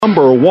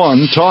number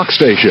one talk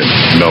station.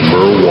 Number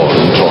one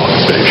talk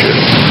station.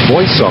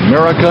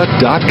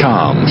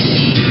 VoiceAmerica.com.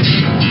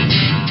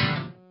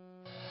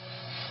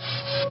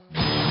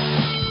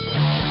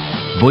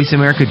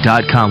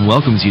 VoiceAmerica.com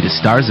welcomes you to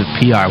Stars of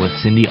PR with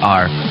Cindy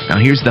R. Now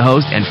here's the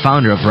host and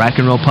founder of Rack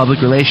and Roll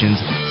Public Relations,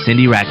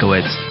 Cindy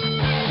Rakowitz.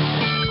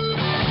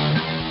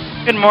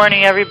 Good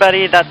morning,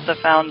 everybody. That's the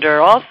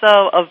founder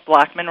also of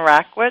Blackman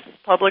Rakowitz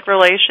Public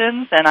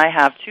Relations, and I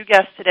have two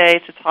guests today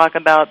to talk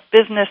about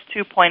Business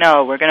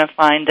 2.0. We're going to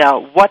find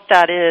out what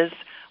that is,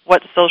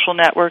 what social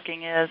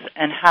networking is,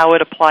 and how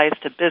it applies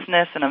to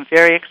business, and I'm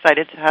very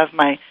excited to have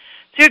my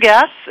two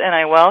guests, and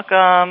I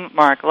welcome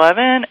Marc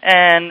Levin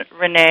and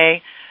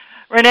Renee.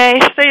 Renee,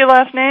 say your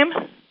last name?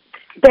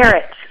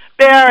 Barrett.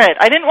 Barrett.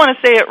 I didn't want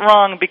to say it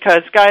wrong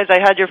because, guys, I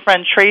had your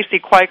friend Tracy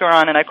Quiker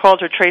on, and I called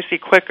her Tracy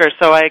Quicker,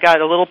 so I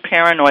got a little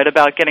paranoid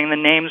about getting the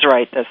names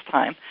right this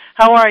time.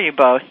 How are you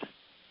both?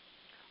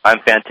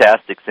 I'm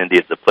fantastic, Cindy.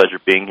 It's a pleasure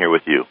being here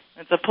with you.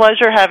 It's a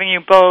pleasure having you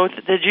both.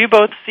 Did you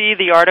both see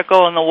the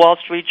article in the Wall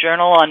Street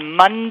Journal on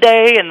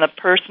Monday in the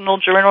Personal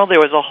Journal? There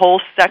was a whole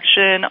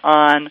section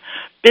on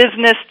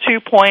Business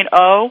 2.0.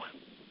 Well,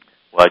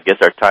 I guess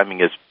our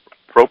timing is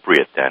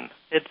appropriate then.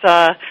 It's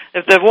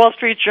if the Wall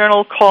Street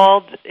Journal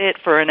called it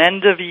for an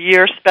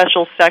end-of-year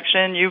special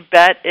section, you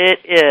bet it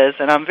is.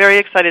 And I'm very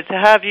excited to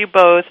have you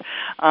both.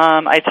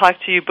 I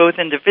talked to you both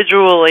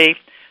individually,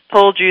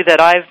 told you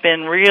that I've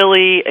been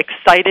really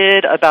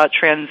excited about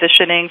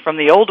transitioning from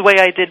the old way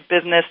I did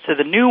business to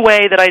the new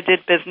way that I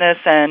did business,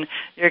 and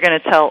you're going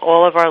to tell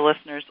all of our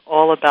listeners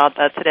all about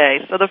that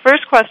today. So the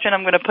first question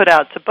I'm going to put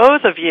out to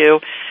both of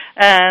you,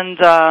 and,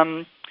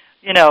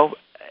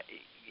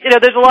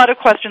 there's a lot of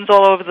questions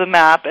all over the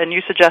map, and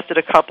you suggested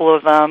a couple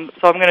of them,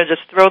 so I'm going to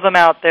just throw them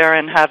out there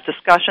and have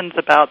discussions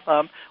about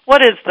them.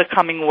 What is the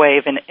coming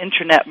wave in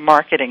Internet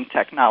marketing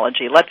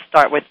technology? Let's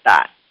start with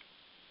that.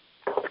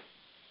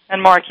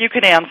 And, Marc, you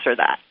could answer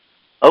that.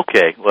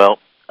 Okay. Well,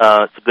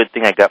 it's a good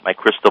thing I got my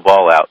crystal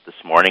ball out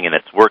this morning, and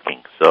it's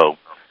working, so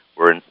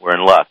we're in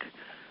luck.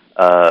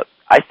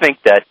 I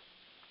think that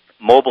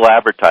mobile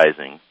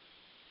advertising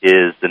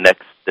is the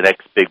next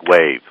big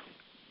wave.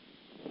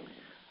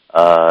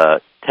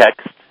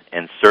 Text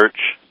and search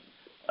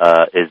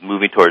is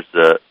moving towards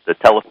the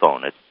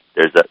telephone.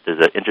 There's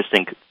an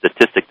interesting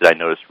statistic that I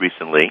noticed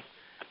recently,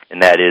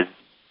 and that is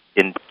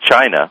in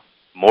China,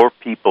 more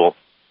people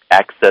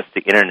access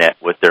the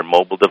Internet with their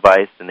mobile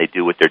device than they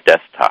do with their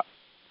desktop,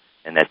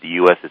 and that the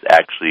U.S. is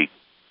actually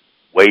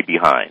way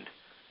behind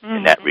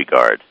in that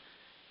regard.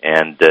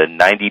 And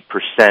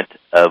 90%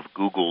 of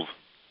Google's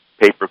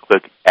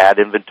pay-per-click ad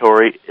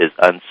inventory is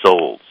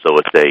unsold, so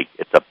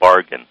it's a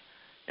bargain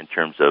in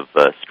terms of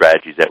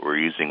strategies that we're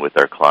using with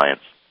our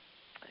clients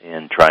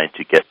in trying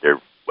to get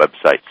their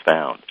websites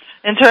found.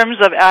 In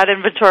terms of ad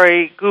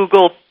inventory,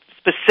 Google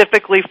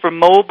specifically for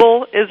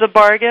mobile is a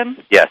bargain?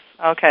 Yes.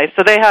 Okay,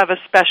 so they have a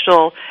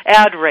special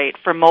ad rate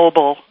for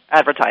mobile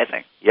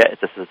advertising. Yeah,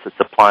 it's a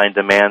supply and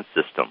demand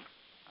system.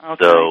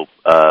 Okay. So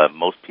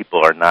most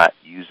people are not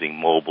using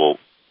mobile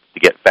to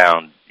get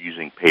found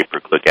using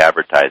pay-per-click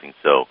advertising,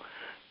 so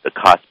the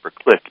cost per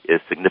click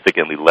is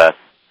significantly less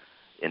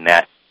in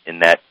that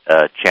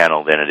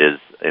channel than it is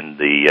in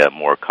the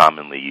more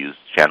commonly used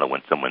channel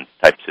when someone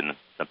types in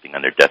something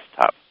on their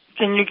desktop.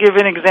 Can you give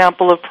an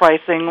example of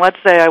pricing? Let's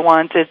say I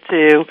wanted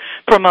to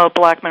promote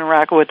Blackman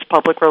Rakowitz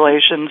Public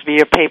Relations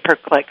via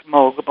pay-per-click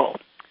mobile.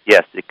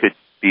 Yes, it could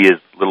be as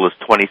little as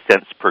 20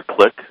 cents per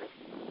click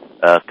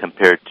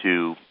compared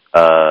to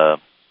your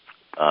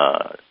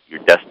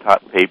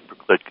desktop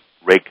pay-per-click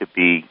rate could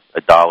be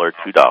 $1,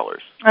 $2.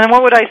 And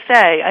what would I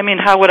say? I mean,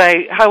 how would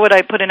I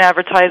put an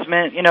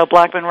advertisement?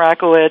 Blackman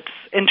Rakowitz,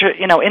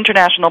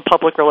 international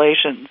public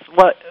relations.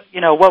 What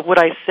would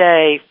I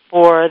say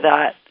for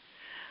that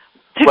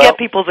to get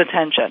people's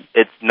attention?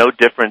 It's no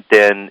different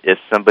than if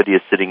somebody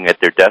is sitting at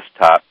their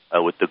desktop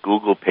with the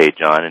Google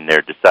page on and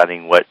they're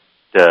deciding what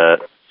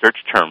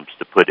search terms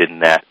to put in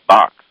that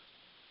box.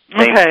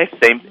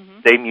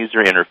 Same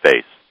user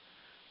interface.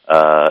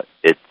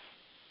 It's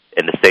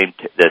and the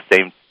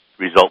same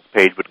results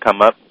page would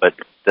come up, but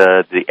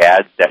the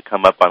ads that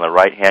come up on the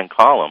right-hand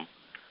column,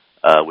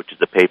 which is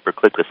the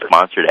pay-per-click, the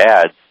sponsored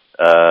ads,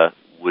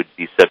 would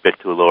be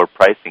subject to a lower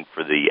pricing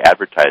for the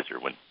advertiser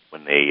when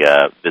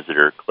the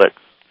visitor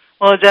clicks.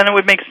 Well, then it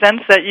would make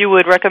sense that you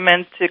would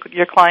recommend to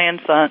your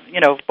clients,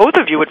 both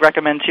of you would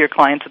recommend to your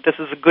clients that this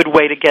is a good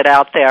way to get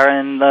out there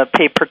in the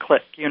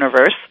pay-per-click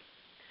universe.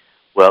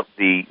 Well,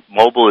 the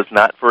mobile is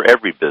not for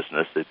every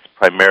business. It's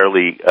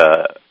primarily,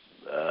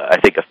 I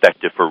think,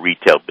 effective for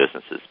retail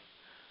businesses.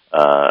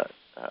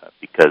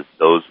 Because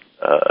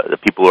the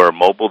people who are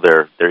mobile,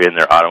 they're in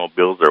their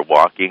automobiles, they're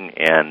walking,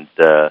 and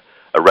a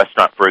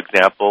restaurant, for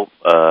example,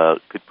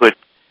 could put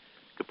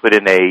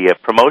in a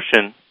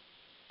promotion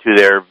to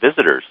their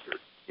visitors,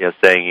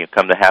 saying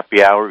come to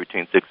happy hour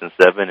between 6 and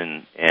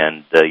 7,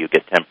 and you'll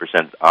get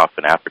 10% off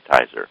an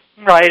appetizer.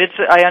 Right.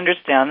 I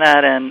understand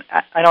that, and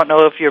I don't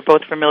know if you're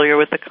both familiar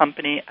with the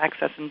company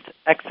Access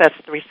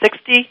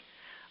 360,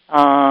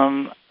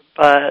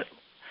 but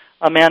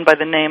a man by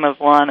the name of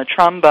Lana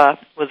Trumba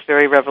was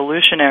very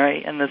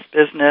revolutionary in this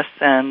business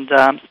and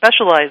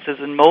specializes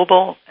in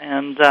mobile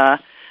and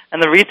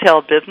the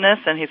retail business,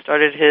 and he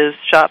started his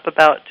shop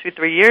about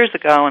 2-3 years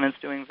ago and is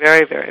doing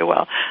very, very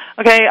well.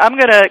 Okay, I'm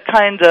going to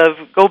kind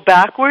of go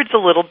backwards a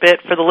little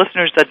bit for the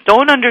listeners that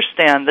don't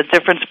understand the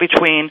difference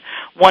between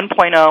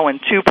 1.0 and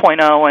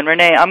 2.0, and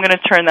Renee, I'm going to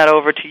turn that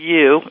over to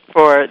you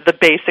for the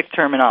basic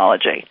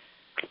terminology.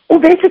 Well,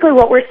 basically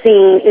what we're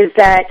seeing is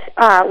that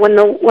when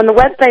the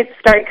websites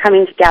started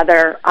coming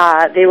together,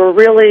 they were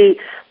really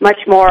much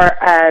more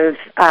of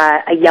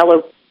a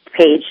yellow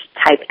page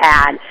type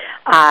ad.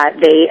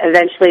 They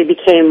eventually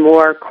became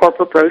more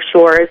corporate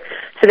brochures.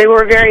 So they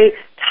were a very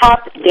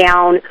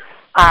top-down,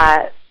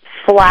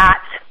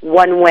 flat,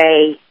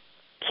 one-way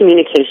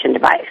communication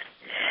device.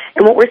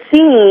 And what we're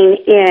seeing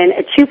in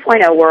a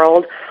 2.0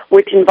 world,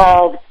 which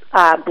involves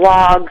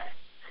blogs,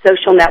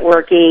 social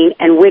networking,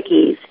 and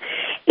wikis,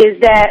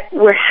 is that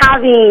we're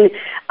having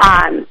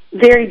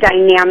very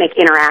dynamic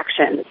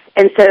interactions.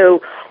 And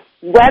so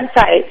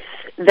websites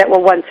that were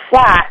once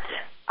flat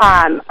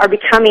are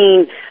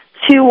becoming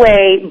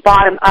two-way,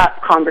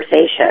 bottom-up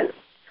conversations.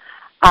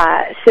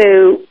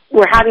 So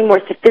we're having more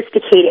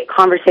sophisticated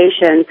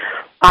conversations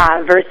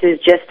versus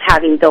just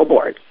having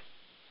billboards.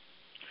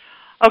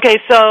 Okay,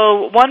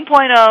 so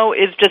 1.0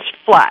 is just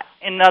flat.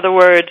 In other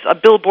words, a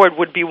billboard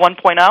would be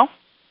 1.0?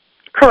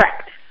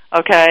 Correct.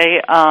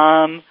 Okay,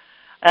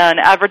 an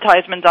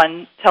advertisement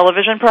on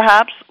television,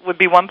 perhaps, would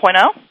be 1.0?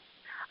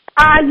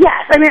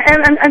 Yes. I mean,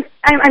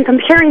 I'm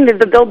comparing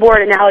the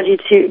billboard analogy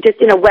to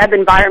just in a web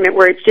environment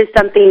where it's just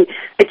something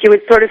that you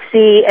would sort of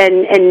see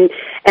and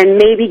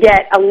maybe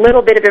get a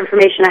little bit of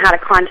information on how to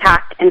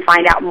contact and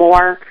find out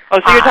more. Oh,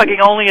 so you're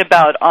talking only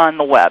about on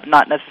the web,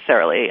 not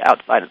necessarily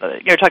outside of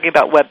you're talking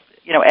about web,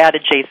 ad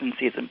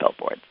adjacencies and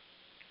billboards.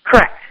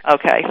 Correct.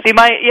 Okay. See,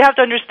 you have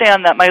to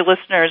understand that my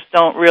listeners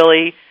don't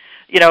really,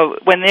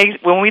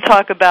 when we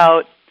talk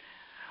about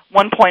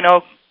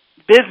 1.0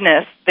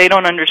 business, they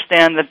don't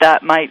understand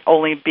that might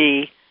only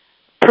be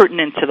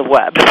pertinent to the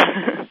web.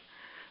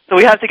 So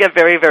we have to get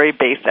very, very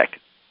basic.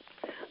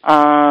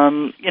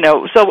 So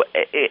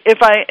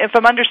if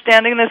I'm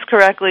understanding this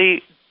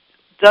correctly,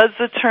 does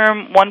the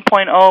term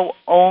 1.0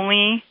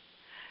 only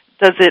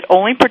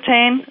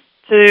pertain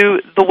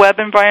to the web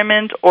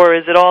environment, or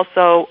is it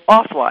also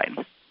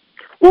offline?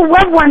 Well,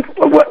 Web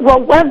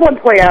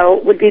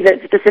 1.0 would be the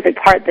specific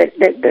part that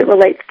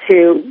relates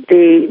to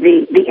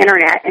the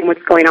Internet and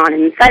what's going on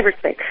in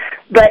cyberspace.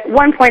 But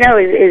 1.0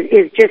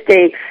 is just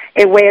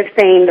a way of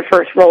saying the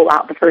first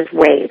rollout, the first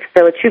wave.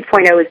 So a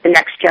 2.0 is the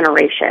next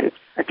generation.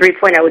 A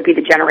 3.0 would be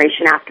the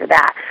generation after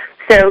that.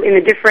 So in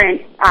the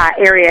different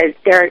areas,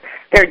 there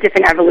are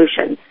different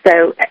evolutions.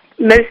 So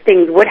most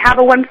things would have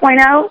a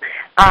 1.0,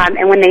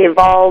 and when they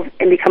evolve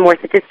and become more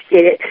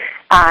sophisticated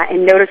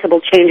and noticeable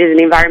changes in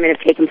the environment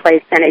have taken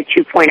place, then a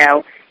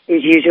 2.0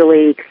 is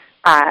usually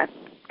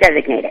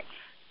designated.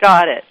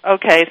 Got it.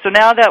 Okay, so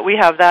now that we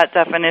have that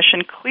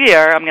definition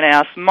clear, I'm going to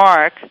ask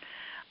Marc,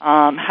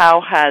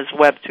 how has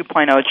Web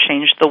 2.0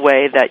 changed the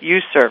way that you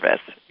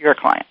service your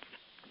clients?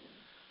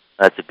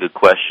 That's a good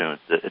question.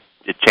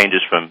 It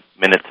changes from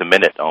minute to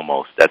minute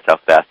almost. That's how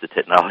fast the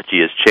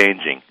technology is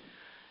changing.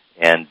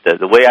 And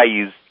the way I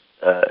use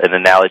an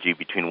analogy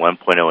between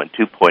 1.0 and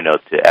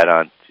 2.0 to add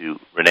on to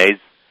Renee's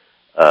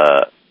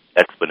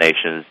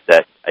explanations,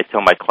 that I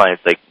tell my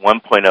clients, like,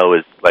 1.0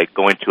 is like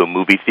going to a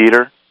movie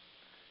theater.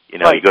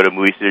 Right. You go to a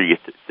movie theater, you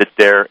sit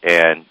there,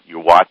 and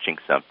you're watching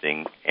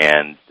something,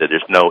 and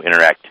there's no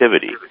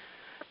interactivity.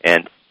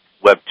 And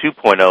Web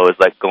 2.0 is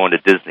like going to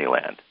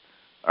Disneyland.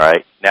 All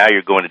right, now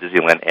you're going to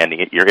Disneyland, and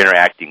you're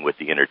interacting with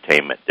the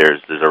entertainment.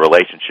 There's a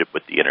relationship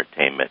with the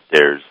entertainment.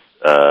 There's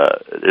a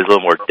little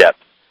more depth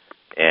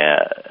and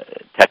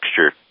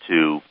texture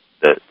to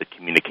the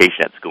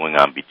communication that's going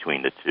on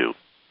between the two.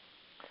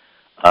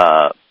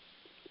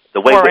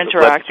 The way more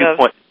interactive.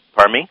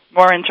 Pardon me?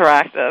 More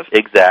interactive.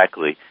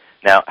 Exactly.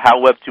 Now, how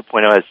Web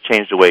 2.0 has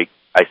changed the way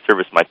I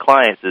service my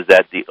clients is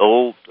that the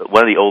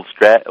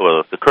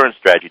current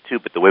strategy too,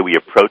 but the way we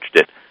approached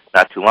it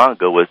not too long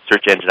ago was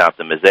search engine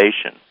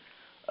optimization.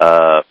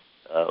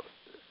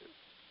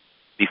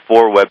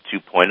 Before Web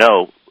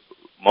 2.0,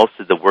 most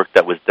of the work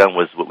that was done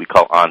was what we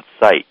call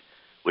on-site,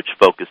 which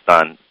focused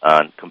on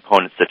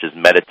components such as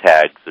meta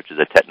tags, which is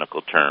a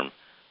technical term,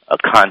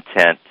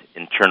 content,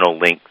 internal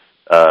links,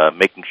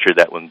 making sure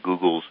that when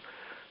Google's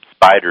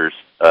spiders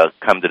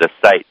come to the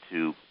site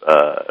to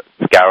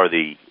scour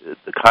the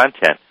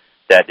content,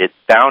 that it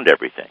found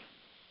everything.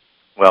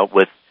 Well,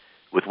 with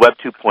Web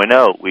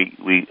 2.0,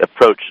 we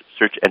approach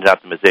search engine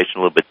optimization a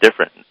little bit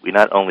different. We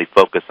not only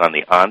focus on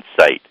the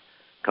on-site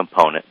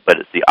component, but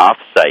it's the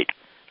off-site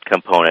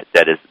component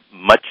that is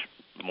much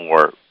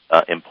more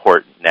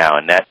important now,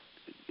 and that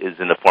is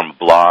in the form of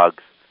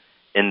blogs,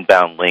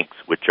 inbound links,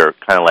 which are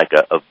kind of like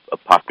a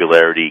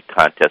popularity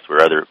contest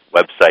where other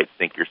websites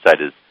think your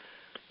site is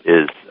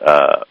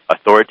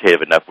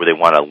authoritative enough where they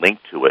want to link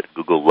to it.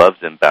 Google loves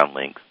inbound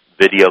links,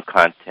 video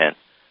content,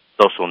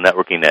 social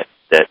networking that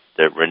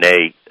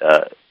Renee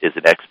is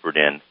an expert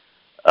in,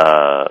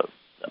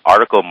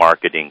 article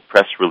marketing,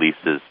 press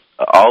releases,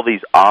 all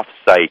these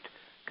off-site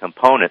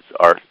components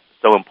are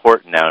so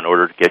important now in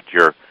order to get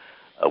your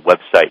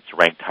websites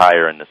ranked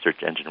higher in the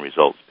search engine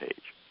results page.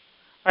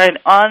 All right.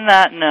 On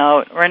that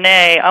note,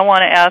 Renee, I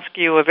want to ask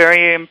you a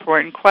very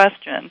important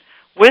question.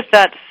 With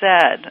that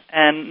said,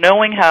 and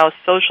knowing how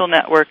social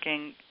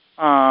networking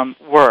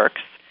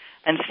works,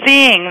 and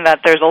seeing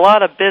that there's a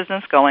lot of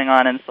business going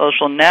on in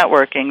social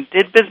networking,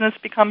 did business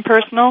become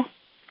personal?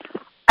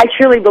 I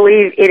truly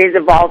believe it is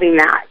evolving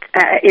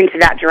into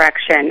that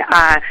direction.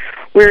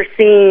 We're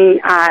seeing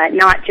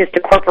not just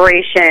a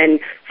corporation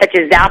such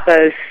as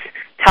Zappos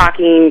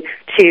talking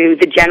to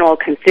the general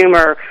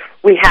consumer.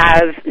 We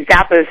have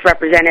Zappos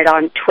represented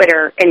on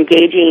Twitter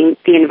engaging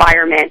the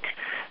environment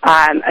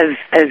of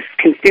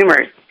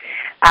consumers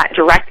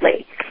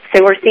directly.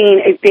 So we're seeing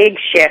a big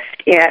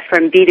shift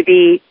from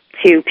B2B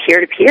to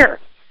peer-to-peer.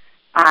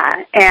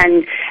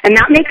 And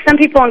that makes some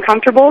people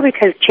uncomfortable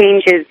because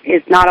change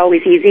is not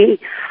always easy.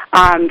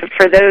 But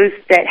for those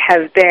that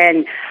have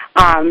been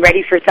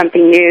ready for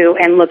something new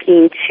and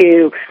looking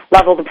to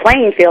level the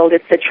playing field,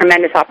 it's a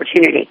tremendous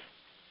opportunity.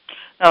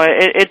 No,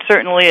 it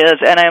certainly is,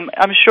 and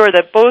I'm sure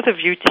that both of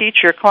you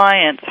teach your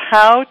clients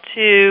how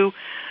to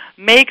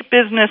make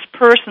business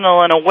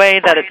personal in a way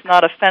that it's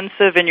not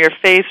offensive in your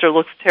face or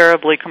looks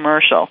terribly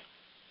commercial.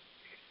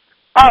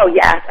 Oh,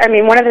 yes. I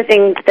mean, one of the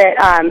things that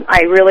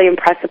I really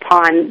impress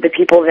upon the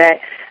people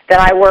that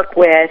I work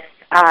with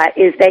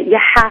is that you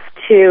have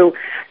to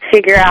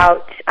figure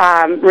out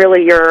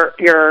really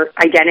your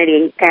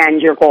identity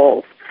and your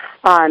goals.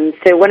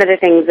 So one of the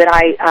things that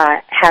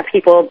I have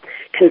people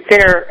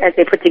consider as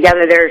they put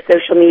together their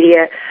social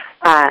media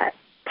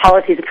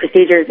policies and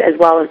procedures as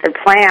well as their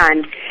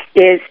plan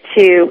is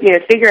to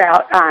figure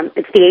out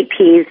it's the 8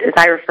 Ps as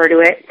I refer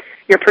to it: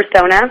 your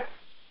persona,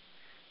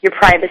 your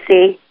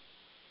privacy,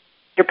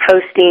 your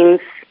postings,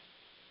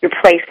 your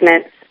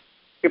placements,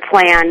 your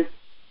plan,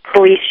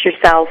 police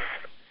yourself,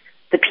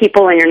 the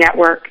people in your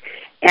network,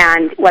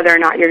 and whether or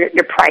not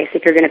your price,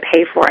 if you're going to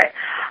pay for it.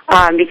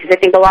 Because I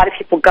think a lot of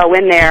people go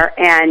in there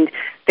and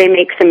they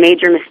make some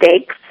major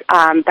mistakes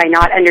by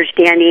not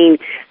understanding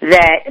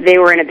that they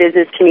were in a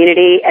business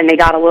community and they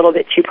got a little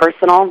bit too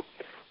personal,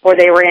 or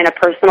they were in a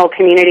personal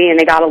community and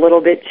they got a little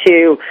bit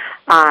too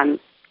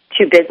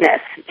business,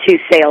 too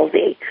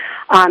salesy.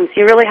 So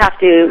you really have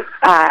to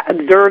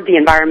observe the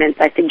environments,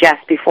 I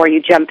suggest, before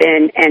you jump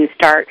in and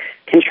start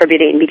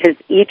contributing, because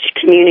each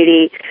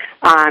community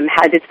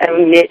has its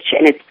own niche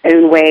and its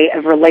own way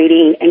of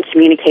relating and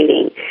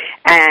communicating.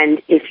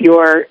 And if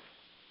you're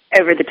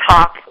over the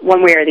top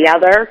one way or the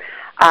other,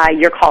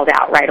 you're called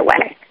out right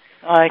away.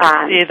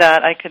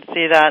 I could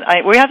see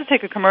that. We have to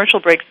take a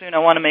commercial break soon. I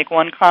want to make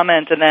one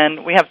comment, and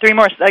then we have 3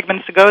 more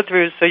segments to go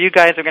through, so you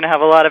guys are going to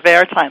have a lot of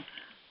airtime.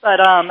 But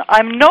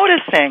I'm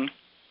noticing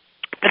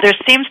that there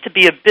seems to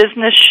be a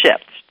business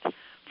shift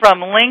from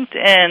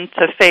LinkedIn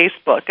to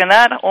Facebook, and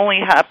that only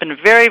happened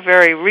very,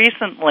 very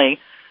recently.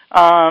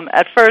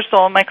 At first,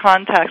 all my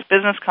contacts,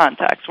 business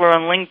contacts, were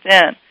on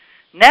LinkedIn.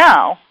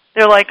 Now,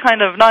 they're like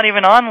kind of not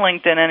even on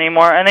LinkedIn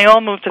anymore, and they all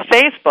moved to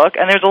Facebook,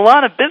 and there's a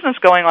lot of business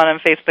going on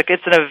Facebook.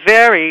 It's in a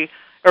very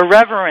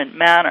irreverent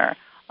manner,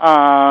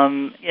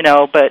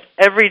 but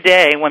every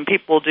day when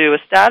people do a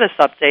status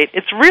update,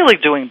 it's really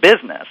doing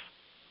business.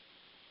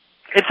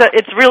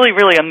 It's really,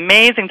 really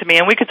amazing to me,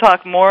 and we could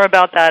talk more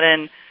about that,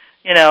 and,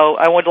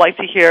 I would like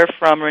to hear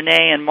from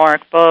Renee and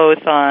Marc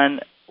both on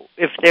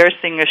if they're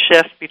seeing a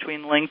shift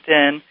between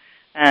LinkedIn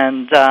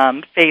and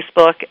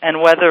Facebook,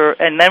 and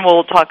then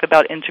we'll talk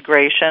about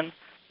integration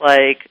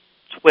like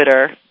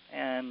Twitter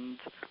and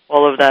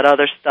all of that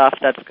other stuff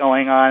that's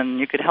going on.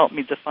 You could help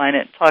me define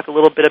it, talk a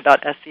little bit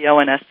about SEO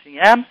and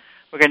SEM.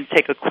 We're going to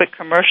take a quick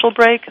commercial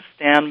break.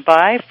 Stand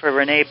by for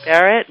Renee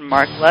Barrett and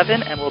Marc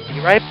Levin, and we'll be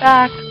right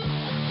back.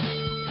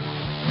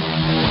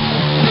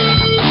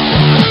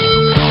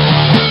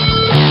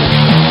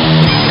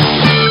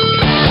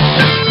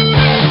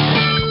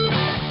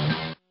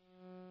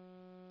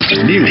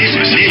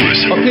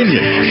 News,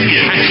 opinion,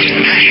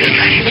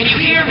 Can you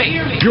hear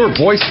me? your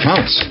voice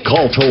counts.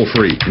 Call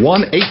toll-free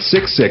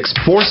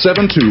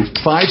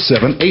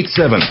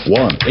 1-866-472-5787.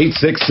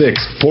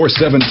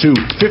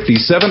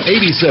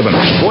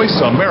 1-866-472-5787.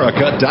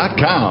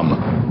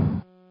 VoiceAmerica.com.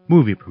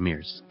 Movie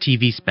premieres,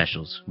 TV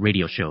specials,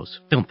 radio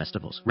shows, film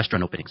festivals,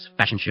 restaurant openings,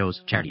 fashion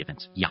shows, charity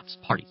events, yachts,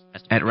 parties,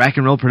 festivals. At Rack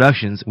and Roll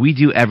Productions, we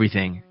do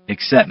everything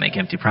except make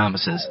empty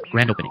promises.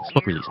 Grand openings,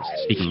 book releases,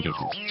 speaking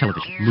engagements,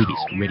 television, movies,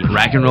 radio.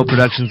 Rack and Roll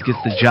Productions gets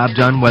the job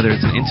done whether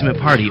it's an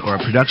intimate party or a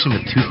production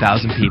with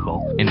 2,000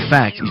 people. In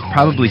fact, you've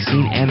probably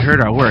seen and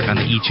heard our work on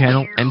the E!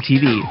 Channel,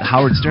 MTV, The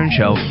Howard Stern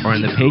Show, or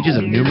in the pages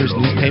of numerous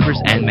newspapers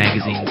and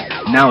magazines.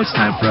 Now it's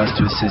time for us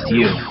to assist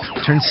you.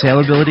 Turn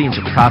saleability into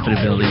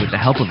profitability with the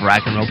help of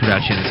Rack and Roll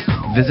Productions.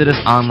 Visit us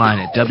online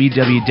at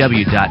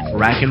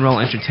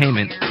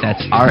www.rackandrollentertainment,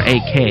 that's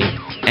RAKNROLL,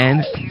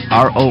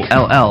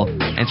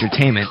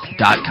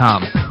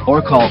 entertainment.com.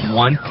 or call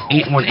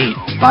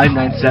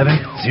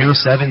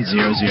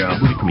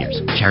 1-818-597-0700. Movie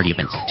premieres, charity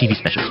events, TV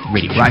specials,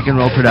 radio Rock and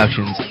Roll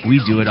Productions, we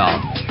do it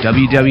all.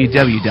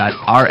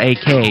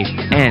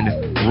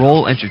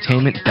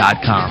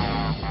 www.rakandrollentertainment.com.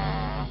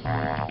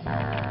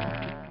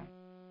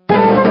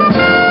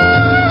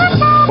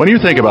 When you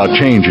think about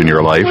change in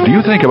your life, do you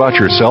think about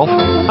yourself?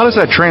 How does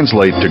that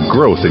translate to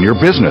growth in your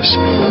business?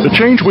 The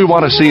change we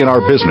want to see in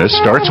our business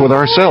starts with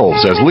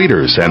ourselves as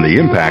leaders and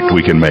the impact we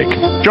can make.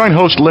 Join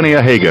host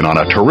Linnea Hagen on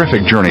a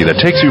terrific journey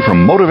that takes you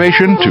from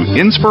motivation to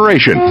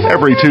inspiration.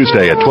 Every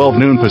Tuesday at 12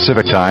 noon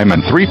Pacific Time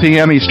and 3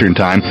 p.m. Eastern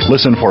Time,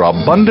 listen for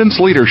Abundance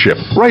Leadership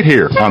right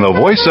here on the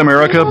Voice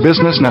America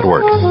Business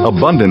Network.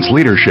 Abundance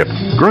Leadership.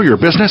 Grow your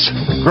business.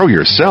 Grow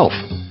yourself.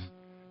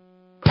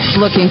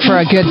 Looking for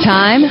a good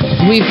time?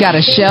 We've got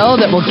a show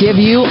that will give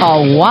you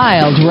a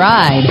wild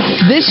ride.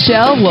 This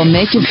show will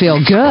make you feel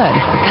good,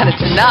 and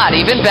it's not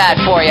even bad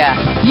for you.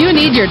 You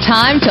need your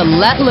time to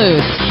let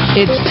loose.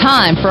 It's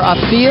time for a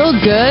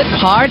feel-good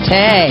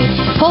party.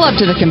 Pull up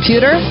to the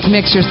computer,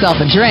 mix yourself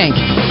a drink,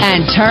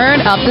 and turn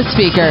up the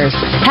speakers.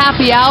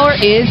 Happy Hour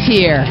is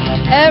here.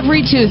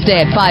 Every Tuesday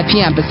at 5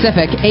 p.m.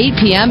 Pacific, 8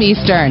 p.m.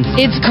 Eastern.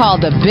 It's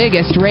called the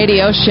biggest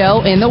radio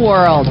show in the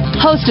world.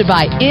 Hosted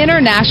by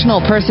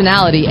international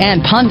personality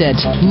and pundit,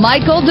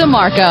 Michael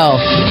DeMarco.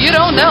 You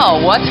don't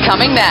know what's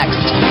coming next.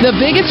 The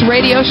biggest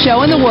radio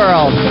show in the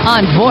world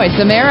on Voice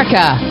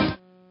America.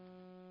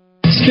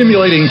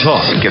 Stimulating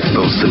talk. It gets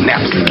those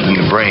synapses in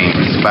the brain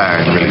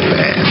firing really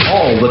fast.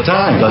 All the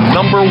time. The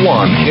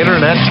 #1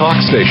 Internet talk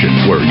station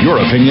where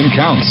your opinion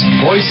counts.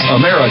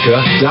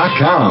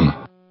 VoiceAmerica.com.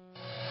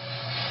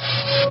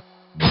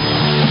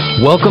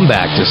 Welcome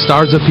back to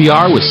Stars of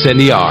PR with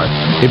Cindy R.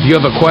 If you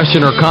have a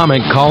question or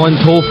comment, call in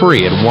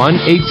toll-free at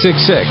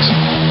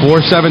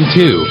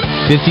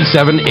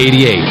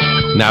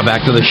 1-866-472-5788. Now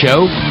back to the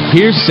show.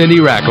 Here's Cindy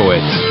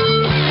Rakowitz.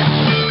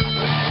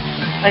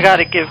 I got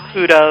to give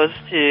kudos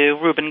to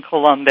Ruben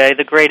Colombe,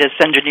 the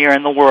greatest engineer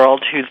in the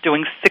world, who's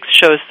doing 6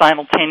 shows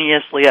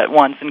simultaneously at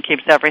once and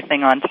keeps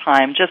everything on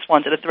time. Just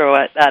wanted to throw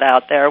that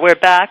out there. We're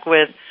back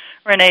with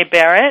Renee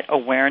Barrett,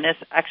 Awareness,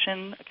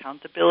 Action,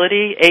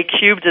 Accountability,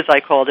 A-Cubed, as I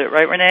called it,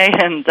 right, Renee?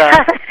 And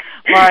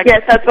Marc.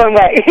 Yes, that's one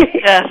way.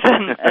 Yes,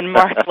 and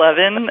Marc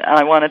Levin.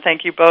 I want to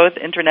thank you both,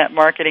 Internet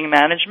Marketing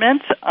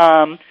Management.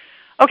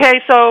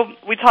 Okay, so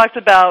we talked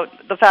about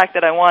the fact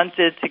that I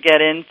wanted to get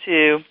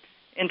into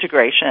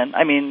integration.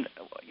 I mean,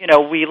 you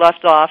know, we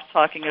left off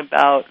talking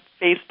about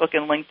Facebook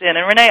and LinkedIn.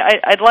 And Renee,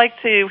 I'd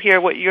like to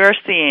hear what you're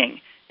seeing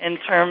in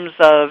terms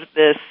of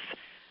this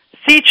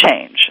sea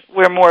change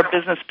where more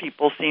business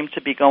people seem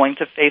to be going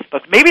to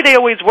Facebook. Maybe they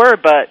always were,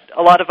 but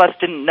a lot of us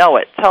didn't know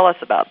it. Tell us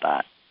about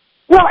that.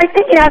 Well, I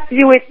think it has to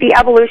do with the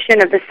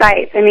evolution of the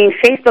sites. I mean,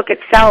 Facebook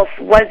itself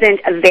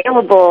wasn't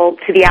available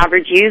to the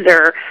average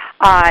user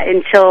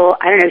until,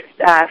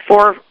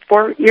 4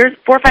 or 5 years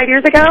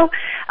ago,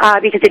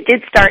 because it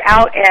did start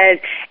out as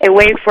a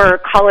way for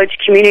college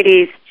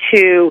communities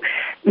to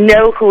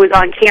know who was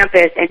on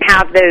campus and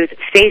have those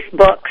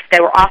Facebooks that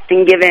were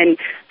often given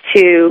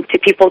to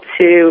people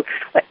to,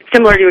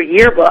 similar to a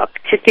yearbook,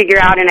 to figure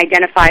out and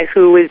identify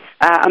who was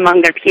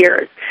among their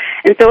peers.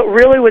 And so it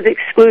really was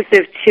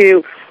exclusive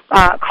to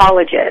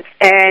colleges,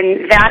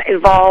 and that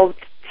evolved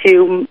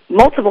to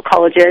multiple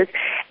colleges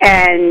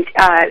and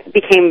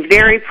became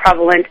very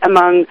prevalent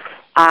among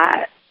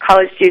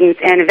college students.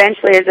 And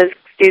eventually, as those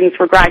students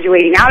were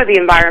graduating out of the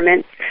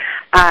environment,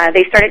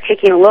 they started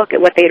taking a look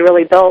at what they had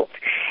really built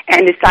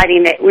and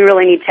deciding that we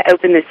really need to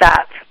open this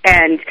up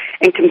and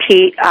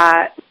compete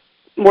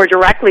more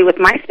directly with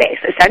MySpace,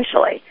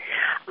 essentially.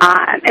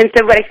 And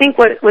so what I think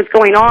what was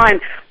going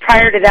on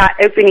prior to that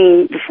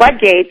opening the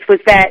floodgates was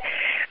that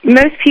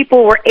most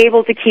people were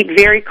able to keep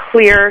very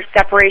clear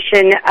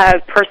separation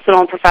of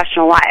personal and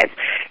professional lives.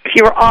 If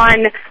you were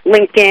on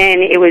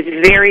LinkedIn, it was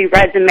very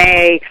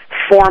resume,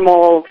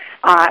 formal,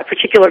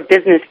 particular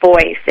business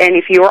voice. And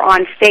if you were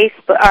on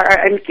Facebook, or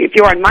if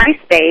you were on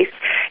MySpace,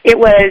 it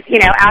was, you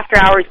know, after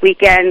hours,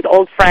 weekends,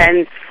 old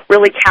friends,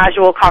 really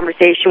casual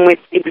conversation with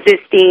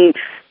existing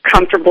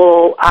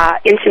comfortable,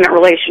 intimate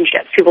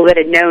relationships, people that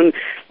had known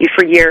you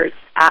for years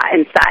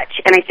and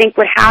such. And I think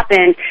what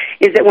happened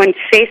is that when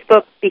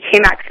Facebook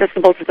became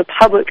accessible to the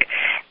public,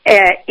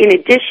 in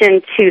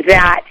addition to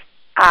that,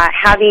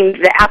 having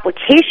the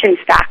application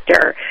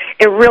factor,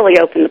 it really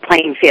opened the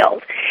playing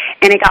field.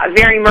 And it got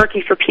very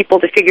murky for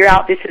people to figure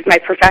out this is my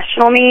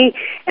professional me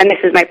and this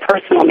is my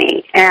personal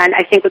me. And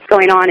I think what's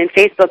going on in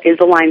Facebook is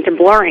the lines are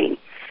blurring.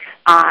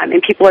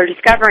 And people are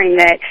discovering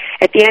that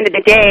at the end of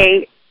the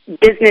day,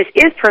 business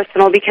is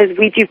personal because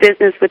we do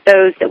business with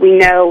those that we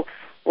know,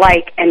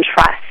 like, and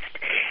trust.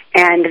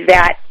 And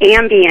that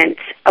ambient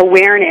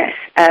awareness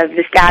of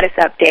the status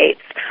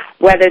updates,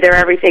 whether they're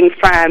everything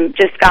from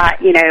just got,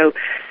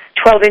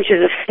 12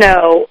 inches of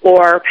snow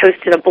or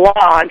posted a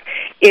blog,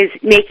 is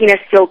making us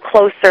feel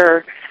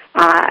closer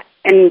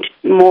and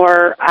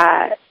more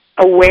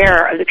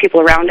aware of the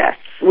people around us,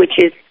 which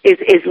is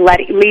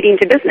leading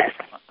to business.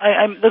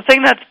 the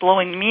thing that's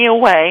blowing me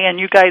away, and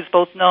you guys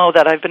both know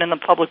that I've been in the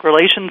public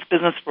relations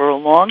business for a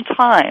long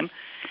time,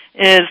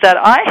 is that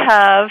I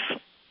have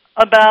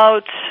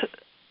about,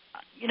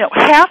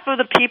 half of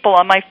the people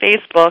on my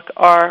Facebook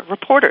are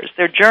reporters.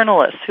 They're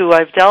journalists who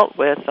I've dealt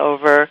with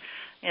over,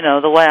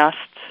 the last,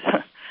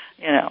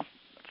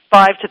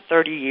 5 to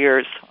 30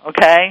 years,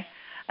 okay?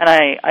 And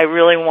I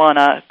really want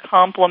to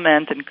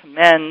compliment and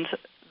commend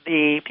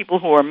the people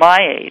who are my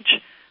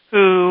age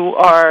who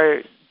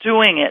are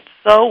doing it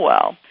so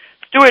well.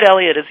 Stuart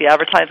Elliott is the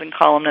advertising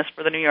columnist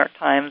for the New York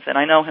Times, and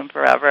I know him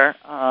forever.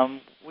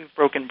 We've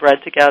broken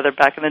bread together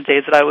back in the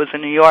days that I was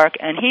in New York,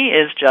 and he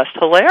is just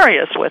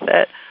hilarious with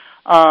it.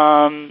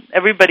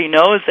 Everybody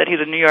knows that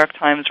he's a New York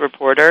Times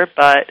reporter,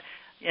 but,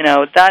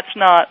 that's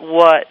not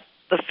what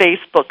the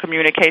Facebook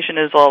communication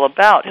is all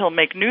about. He'll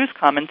make news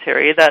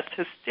commentary that's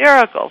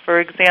hysterical. For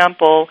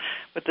example,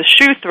 with the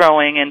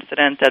shoe-throwing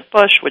incident at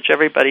Bush, which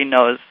everybody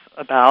knows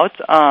about,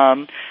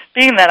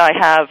 being that I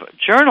have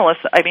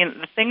journalists,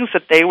 the things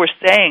that they were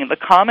saying, the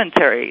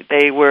commentary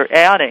they were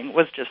adding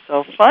was just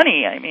so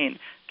funny.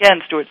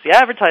 Again, Stuart's the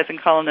advertising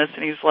columnist,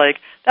 and he's like,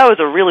 that was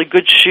a really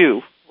good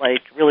shoe,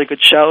 like, really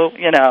good show,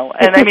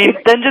 And,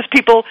 then just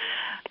people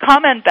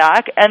comment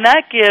back, and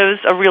that gives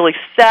a really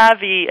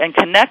savvy and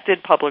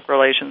connected public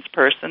relations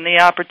person the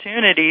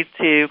opportunity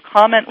to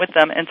comment with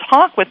them and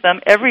talk with them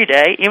every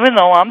day, even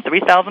though I'm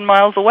 3,000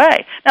 miles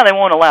away. Now, they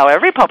won't allow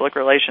every public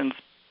relations,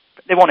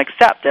 they won't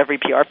accept every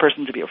PR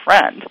person to be a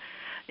friend.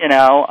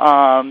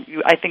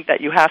 I think that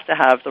you have to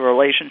have the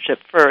relationship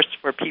first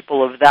for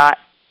people of that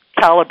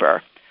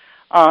caliber.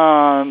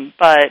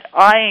 But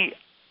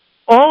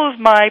all of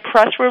my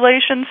press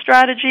relations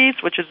strategies,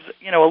 which is,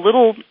 a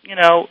little,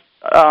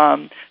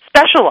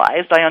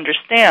 specialized, I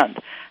understand,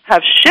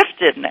 have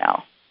shifted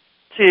now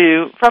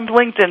from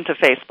LinkedIn to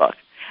Facebook.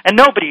 And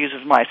nobody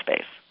uses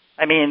MySpace.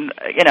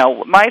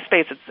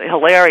 MySpace, it's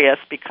hilarious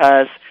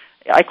because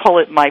I call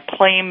it my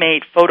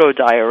Playmate photo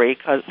diary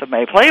because of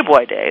my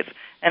Playboy days.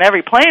 And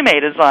every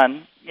Playmate is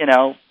on,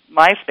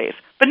 MySpace.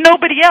 But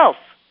nobody else.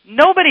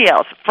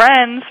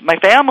 Friends, my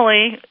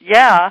family,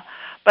 yeah.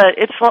 But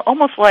it's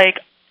almost like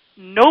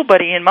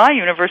nobody in my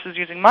universe is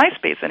using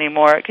MySpace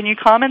anymore. Can you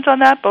comment on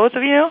that, both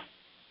of you?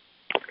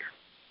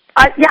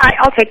 Yeah,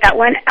 I'll take that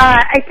one.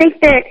 I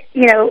think that,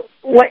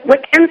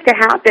 what tends to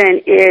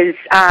happen is,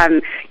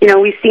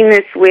 we've seen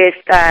this with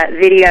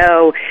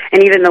video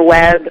and even the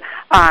web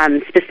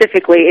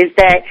specifically, is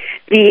that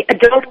the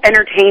adult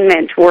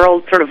entertainment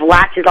world sort of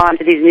latches on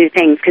to these new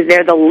things because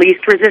they're the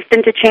least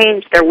resistant to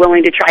change. They're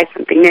willing to try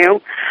something new.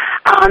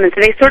 And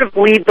so they sort of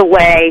lead the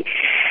way,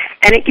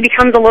 and it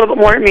becomes a little bit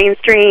more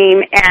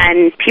mainstream,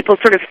 and people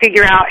sort of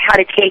figure out how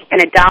to take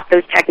and adopt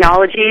those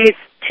technologies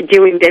to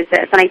doing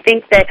business. And I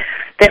think that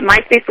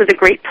MySpace was a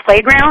great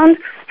playground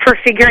for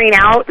figuring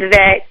out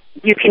that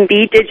you can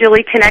be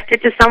digitally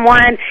connected to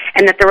someone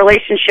and that the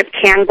relationship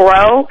can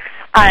grow.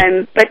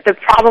 But the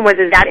problem was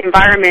that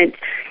environment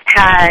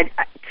had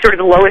sort of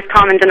the lowest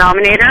common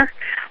denominator,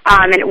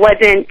 and it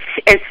wasn't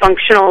as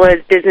functional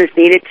as business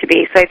needed to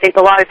be. So I think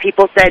a lot of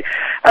people said,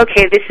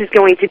 okay, this is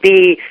going to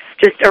be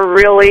just a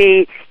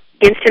really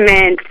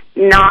intimate,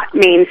 not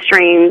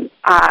mainstream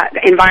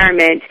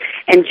environment,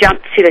 and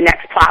jumped to the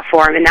next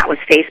platform, and that was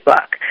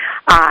Facebook,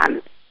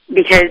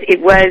 because it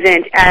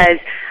wasn't as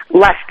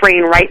left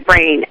brain, right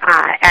brain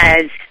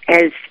as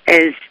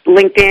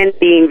LinkedIn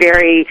being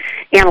very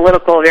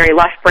analytical, very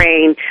left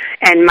brain,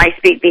 and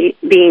MySpace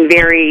being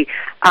very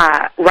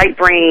right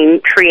brain,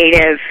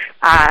 creative,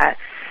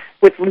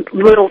 with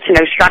little to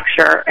no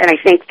structure. And I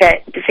think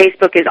that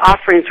Facebook is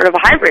offering sort of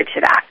a hybrid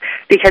to that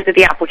because of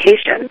the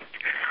applications.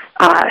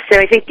 So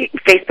I think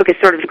Facebook is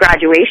sort of the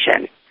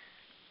graduation.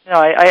 No,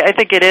 I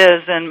think it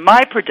is, and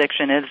my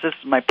prediction is, this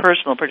is my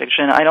personal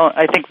prediction,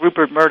 I think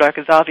Rupert Murdoch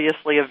is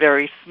obviously a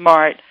very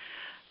smart,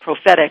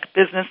 prophetic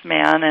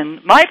businessman,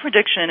 and my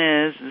prediction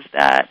is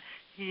that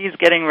he's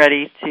getting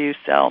ready to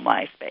sell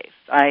MySpace.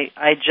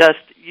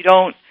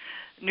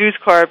 News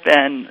Corp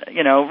and,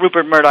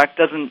 Rupert Murdoch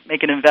doesn't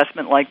make an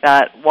investment like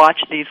that.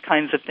 Watch these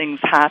kinds of things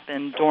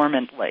happen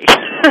dormantly.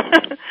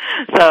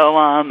 So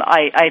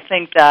I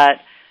think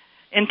that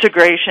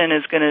integration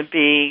is going to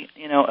be,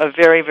 a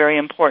very, very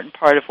important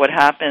part of what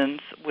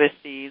happens with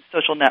these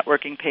social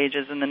networking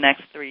pages in the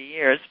next 3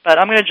 years. But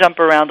I'm going to jump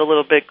around a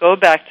little bit, go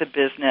back to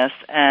business,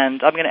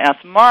 and I'm going to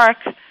ask Marc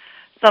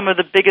some of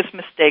the biggest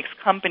mistakes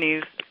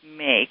companies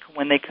make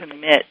when they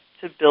commit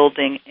to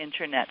building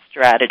Internet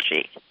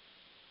strategy.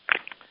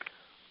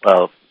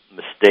 Well,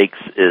 mistakes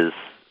is,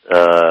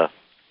 there's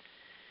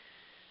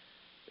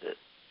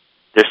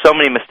so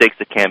many mistakes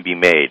that can be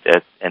made,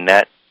 and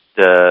that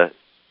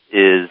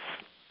is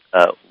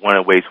one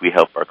of the ways we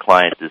help our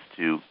clients is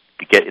to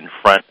get in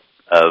front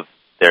of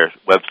their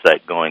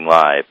website going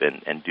live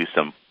and do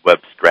some web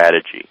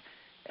strategy.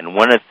 And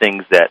one of the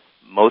things that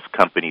most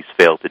companies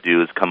fail to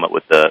do is come up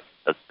with a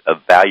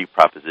value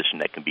proposition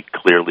that can be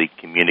clearly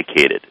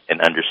communicated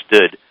and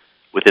understood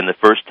within the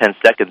first 10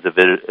 seconds a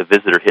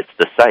visitor hits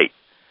the site,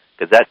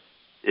 because that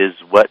is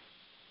what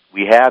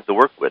we have to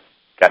work with.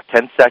 Got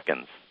 10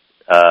 seconds.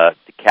 to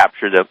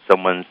capture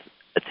someone's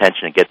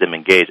attention and get them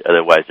engaged.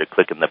 Otherwise, they're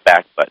clicking the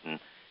back button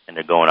and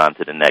they're going on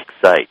to the next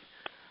site.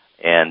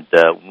 And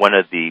one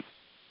of the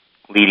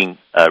leading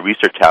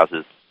research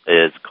houses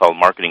is called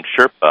Marketing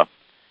Sherpa,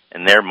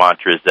 and their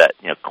mantra is that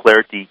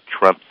clarity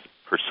trumps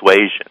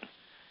persuasion,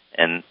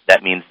 and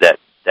that means that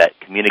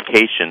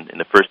communication in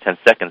the first 10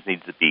 seconds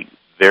needs to be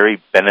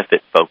very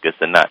benefit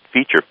focused and not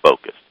feature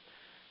focused,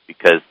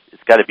 because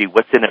it's got to be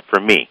what's in it for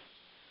me.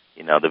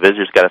 The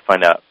visitor's got to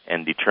find out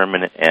and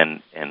determine it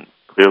and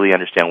clearly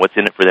understand what's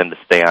in it for them to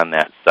stay on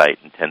that site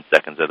in 10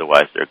 seconds.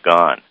 Otherwise, they're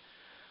gone.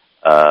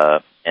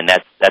 And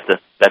that's a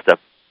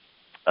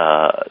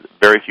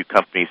very few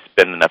companies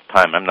spend enough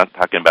time. I'm not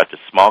talking about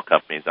just small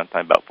companies. I'm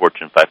talking about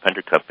Fortune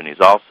 500 companies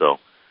also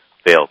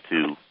fail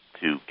to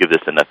give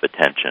this enough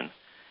attention.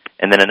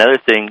 And then another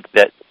thing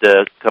that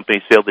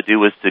companies fail to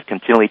do is to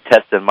continually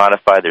test and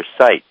modify their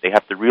site. They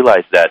have to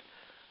realize that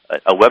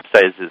a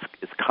website is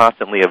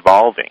constantly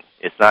evolving.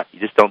 It's not, you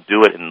just don't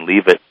do it and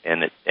leave it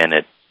and it's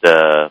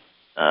going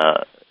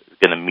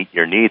to meet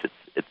your needs.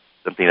 It's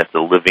something that's a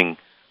living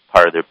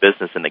part of their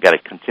business, and they got to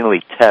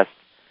continually test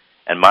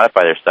and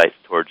modify their sites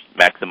towards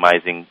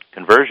maximizing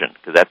conversion,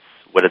 because that's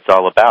what it's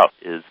all about,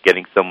 is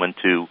getting someone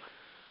to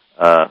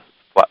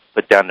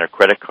put down their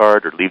credit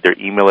card or leave their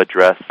email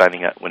address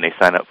signing up when they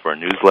sign up for a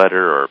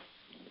newsletter, or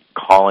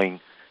calling,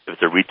 if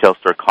it's a retail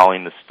store,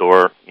 calling the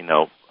store,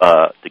 to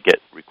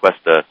request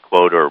a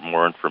quote or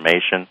more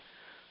information.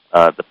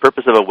 The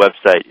purpose of a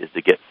website is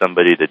to get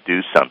somebody to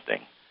do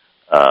something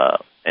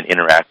and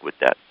interact with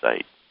that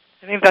site.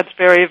 I think that's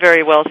very,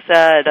 very well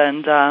said,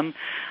 and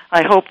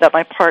I hope that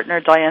my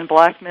partner, Diane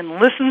Blackman,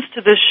 listens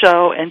to this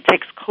show and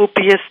takes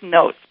copious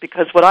notes,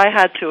 because what I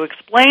had to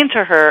explain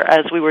to her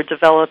as we were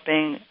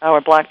developing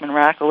our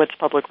Blackman-Rakowitz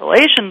public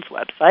relations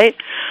website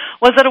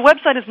was that a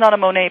website is not a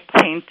Monet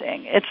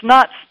painting. It's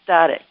not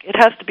static. It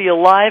has to be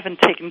alive and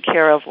taken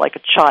care of like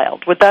a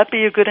child. Would that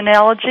be a good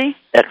analogy?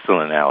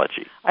 Excellent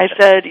analogy. I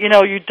said,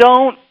 you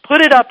don't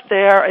put it up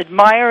there,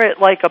 admire it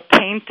like a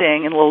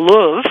painting in the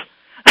Louvre.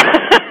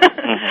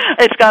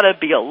 It's got to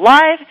be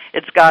alive.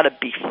 It's got to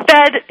be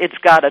fed. It's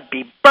got to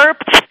be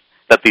burped.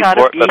 It's got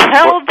to be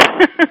held.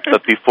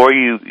 But before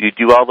you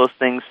do all those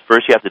things,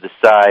 first you have to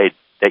decide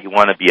that you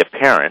want to be a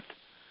parent,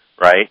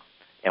 right?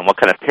 And what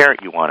kind of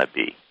parent you want to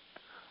be.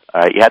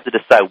 You have to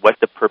decide what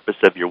the purpose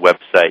of your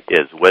website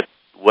is. What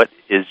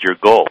is your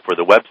goal for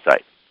the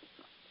website?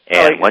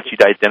 And once you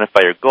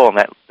identify your goal, and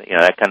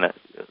that kind of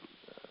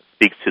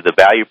speaks to the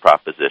value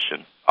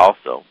proposition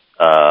also.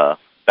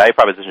 Value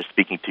proposition is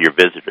speaking to your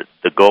visitor.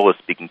 The goal is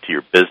speaking to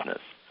your business,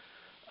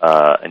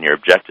 and your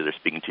objectives are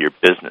speaking to your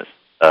business.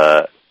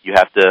 You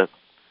have to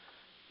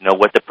know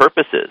what the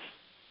purpose is,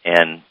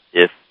 and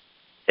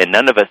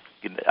none of us.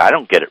 I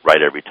don't get it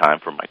right every time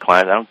from my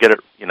clients. I don't get it.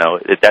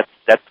 That's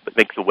what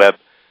makes the web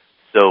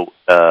so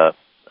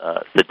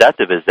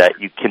seductive, is that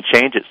you can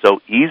change it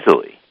so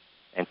easily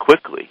and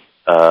quickly,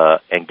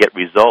 and get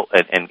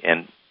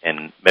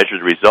and measure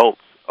the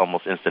results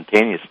almost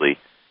instantaneously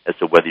as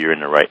to whether you're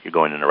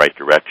going in the right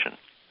direction.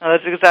 Oh,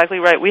 that's exactly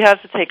right. We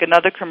have to take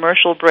another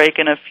commercial break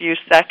in a few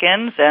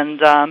seconds.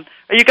 And are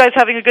you guys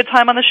having a good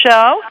time on the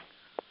show?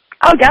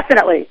 Oh,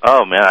 definitely.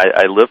 Oh, man,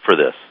 I live for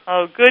this.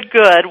 Oh,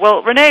 good.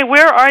 Well, Renee,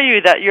 where are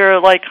you that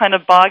you're kind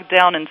of bogged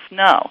down in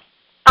snow?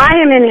 I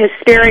am in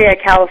Hesperia,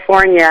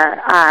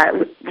 California,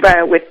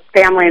 with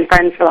family and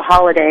friends for the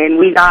holiday, and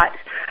we got,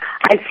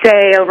 I'd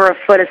say, over a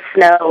foot of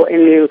snow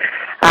in the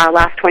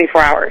last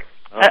 24 hours.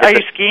 Are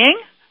you skiing?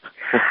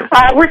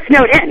 We're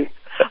snowed in.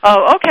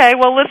 Oh, okay.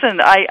 Well, listen,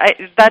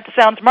 that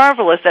sounds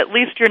marvelous. At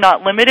least you're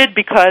not limited,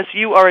 because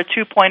you are a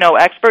 2.0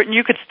 expert, and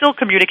you could still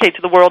communicate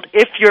to the world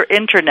if your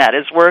internet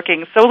is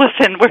working. So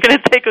listen, we're going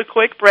to take a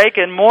quick break,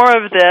 and more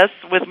of this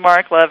with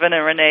Marc Levin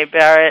and Renee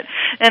Barrett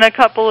in a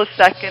couple of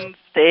seconds.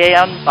 Stay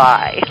on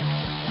by.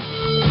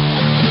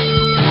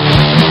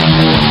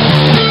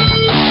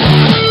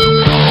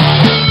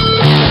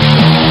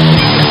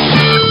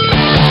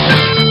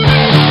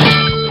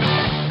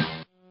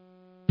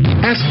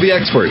 Ask the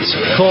experts.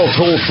 Call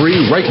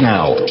toll-free right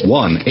now,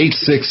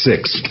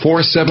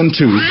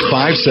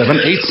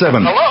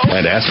 1-866-472-5787.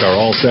 And ask our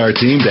All-Star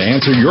team to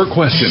answer your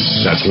question.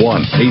 That's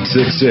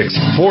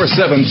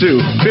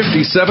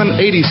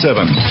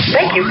 1-866-472-5787.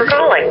 Thank you for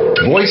calling.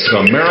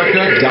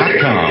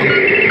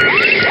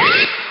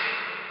 VoiceAmerica.com.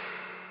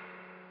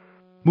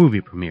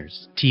 Movie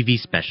premieres, TV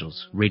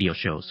specials, radio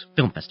shows,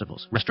 film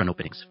festivals, restaurant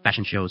openings,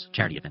 fashion shows,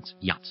 charity events,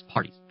 yachts,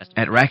 parties.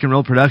 At Rack and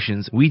Roll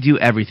Productions, we do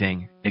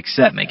everything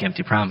except make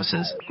empty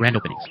promises. Grand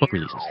openings, book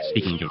releases,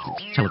 speaking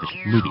engagements, television,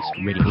 movies,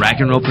 radio. Rack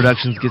and Roll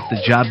Productions gets the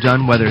job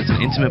done whether it's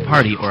an intimate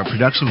party or a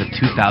production with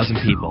 2,000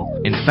 people.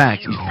 In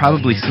fact, you've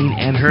probably seen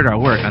and heard our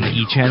work on the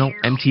E! Channel,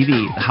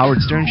 MTV, The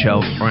Howard Stern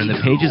Show, or in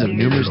the pages of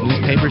numerous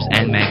newspapers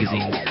and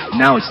magazines.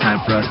 Now it's time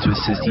for us to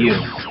assist you.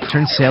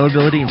 Turn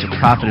saleability into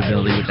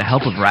profitability with the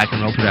help of Rack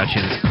and Roll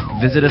Productions.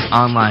 Visit us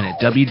online at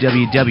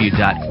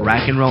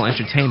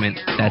www.rockandrollentertainment,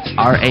 that's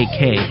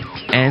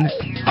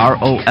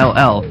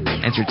RAKNROLL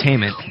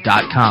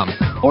entertainment.com,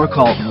 or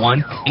call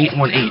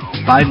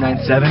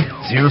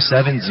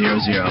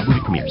 1-818-597-0700.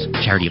 Movie premieres,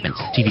 charity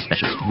events, TV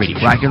specials, radio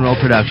shows. Rock and Roll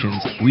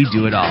Productions, we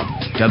do it all.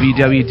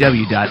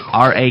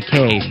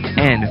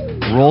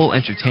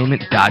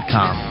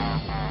 www.raknrollentertainment.com.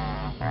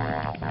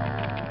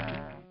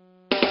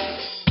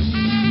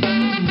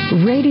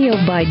 Radio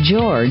by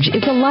George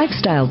is a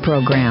lifestyle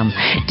program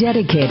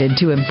dedicated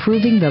to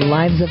improving the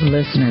lives of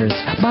listeners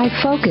by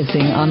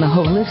focusing on the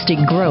holistic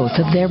growth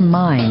of their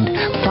mind,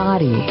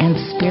 body, and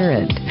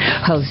spirit.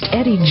 Host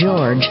Eddie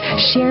George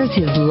shares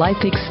his life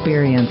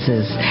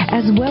experiences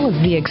as well as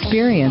the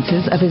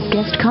experiences of his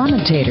guest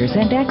commentators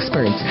and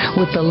experts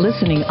with the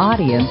listening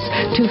audience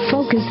to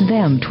focus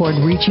them toward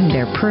reaching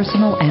their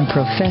personal and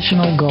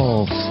professional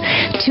goals.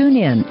 Tune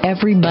in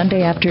every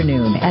Monday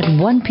afternoon at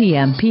 1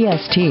 p.m.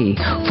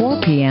 PST,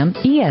 4 p.m.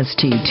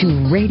 EST to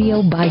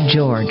Radio by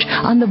George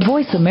on the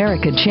Voice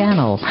America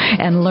channel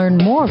and learn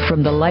more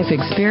from the life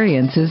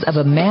experiences of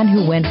a man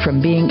who went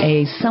from being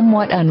a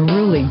somewhat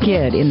unruly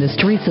kid in the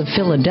streets of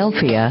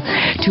Philadelphia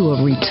to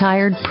a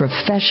retired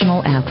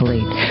professional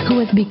athlete who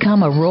has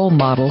become a role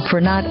model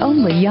for not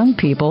only young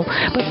people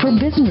but for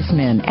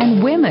businessmen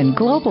and women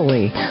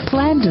globally.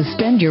 Plan to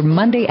spend your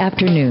Monday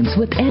afternoons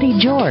with Eddie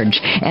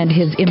George and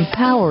his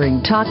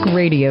empowering talk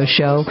radio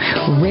show,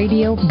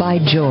 Radio by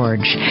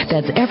George.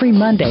 That's every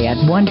Monday at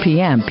 1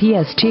 p.m.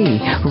 PST,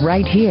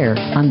 right here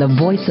on the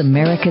Voice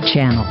America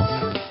channel.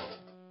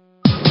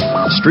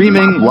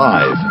 Streaming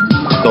live,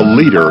 the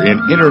leader in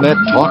Internet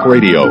talk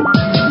radio,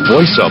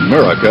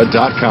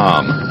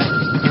 VoiceAmerica.com.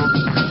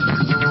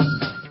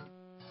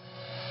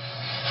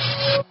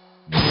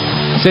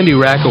 Cindy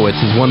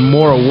Rakowitz has won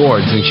more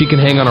awards than she can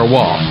hang on her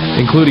wall,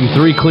 including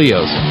 3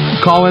 Clios.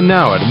 Call in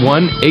now at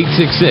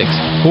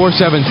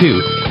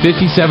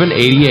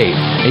 1-866-472-5788,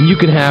 and you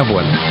can have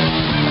one.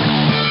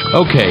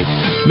 Okay,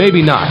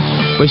 maybe not,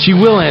 but she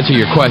will answer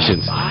your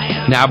questions.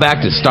 Now back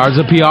to Stars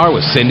of PR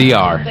with Cindy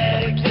R.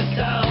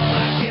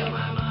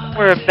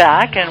 We're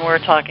back, and we're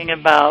talking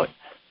about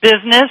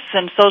business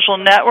and social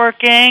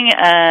networking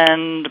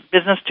and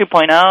Business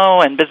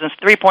 2.0 and Business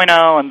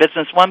 3.0 and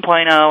Business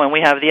 1.0, and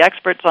we have the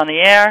experts on the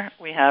air.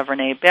 We have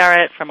Renee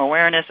Barrett from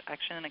Awareness,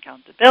 Action, and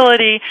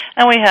Accountability,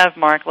 and we have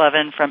Marc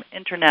Levin from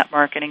Internet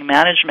Marketing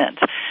Management.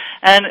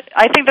 And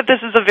I think that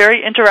this is a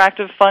very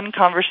interactive, fun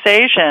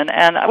conversation,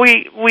 and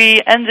we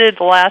ended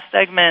the last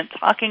segment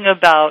talking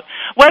about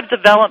web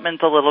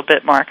development a little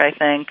bit, Marc, I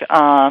think.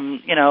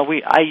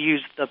 I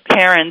used the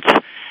parent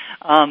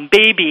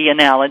baby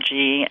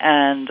analogy,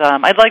 and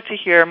I'd like to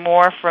hear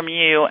more from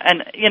you.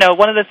 And,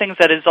 one of the things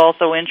that is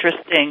also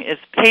interesting is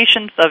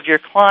patience of your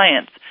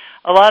clients.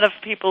 A lot of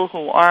people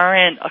who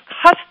aren't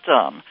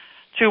accustomed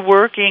to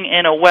working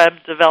in a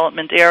web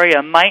development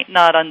area might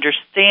not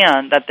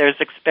understand that there's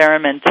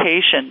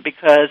experimentation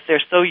because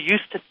they're so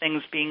used to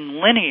things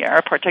being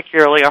linear,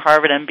 particularly a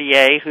Harvard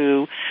MBA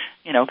who,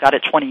 got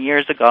it 20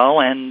 years ago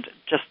and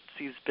just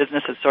sees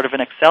business as sort of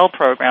an Excel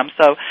program.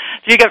 So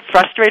do you get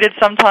frustrated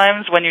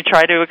sometimes when you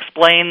try to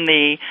explain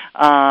the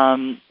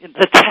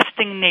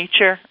testing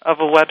nature of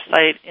a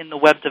website in the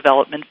web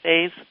development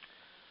phase?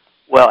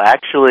 Well,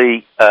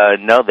 actually,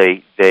 no,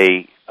 they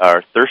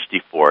are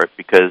thirsty for it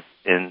because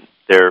in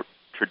their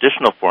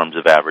traditional forms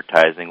of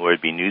advertising, whether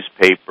it be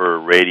newspaper,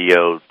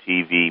 radio,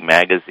 TV,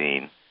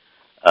 magazine,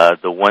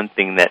 the one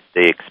thing that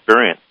they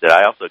experienced, that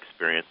I also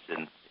experienced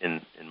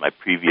in my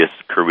previous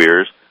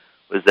careers,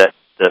 was that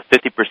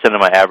 50% of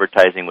my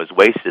advertising was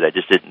wasted. I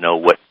just didn't know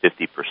what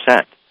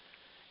 50%.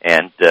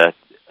 And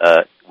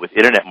with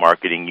Internet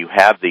marketing, you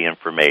have the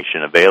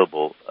information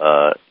available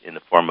in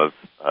the form of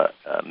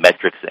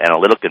metrics,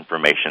 analytic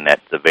information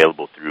that's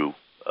available through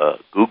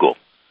Google.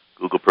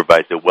 Google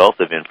provides a wealth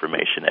of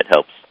information that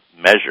helps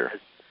measure.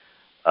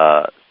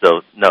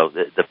 So no,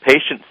 the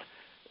patience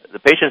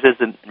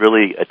isn't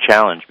really a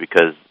challenge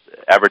because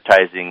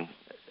advertising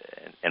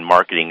and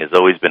marketing has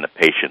always been a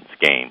patience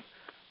game.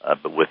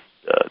 But with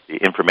the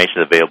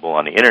information available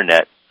on the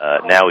Internet,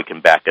 now we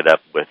can back it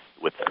up with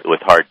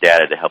hard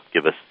data to help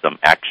give us some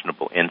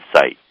actionable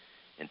insight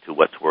into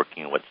what's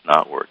working and what's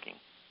not working.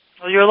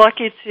 Well, you're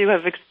lucky to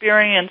have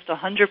experienced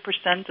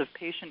 100% of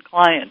patient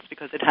clients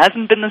because it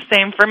hasn't been the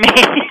same for me.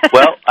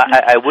 Well,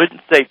 I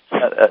wouldn't say,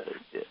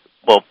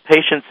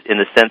 patience in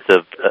the sense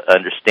of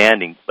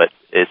understanding, but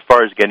as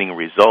far as getting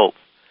results,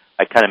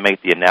 I kind of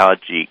make the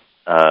analogy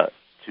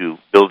to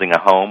building a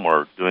home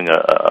or doing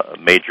a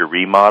major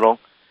remodel,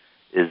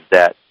 is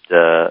that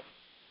a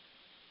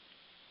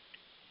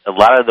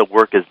lot of the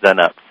work is done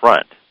up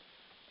front.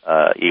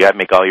 You got to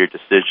make all your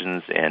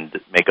decisions and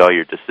make all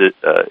your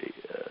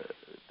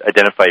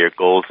identify your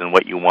goals and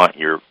what you want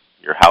your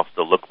house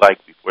to look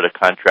like before the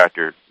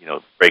contractor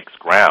breaks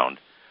ground.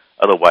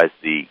 Otherwise,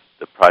 the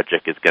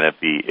project is going to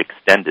be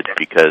extended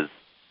because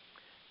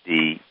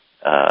the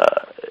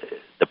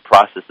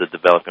process of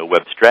developing a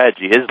web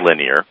strategy is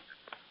linear,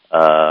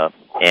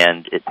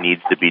 and it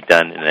needs to be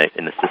done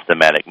in a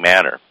systematic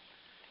manner.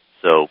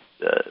 So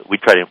we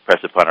try to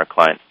impress upon our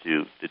clients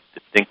to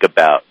think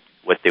about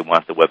what they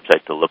want the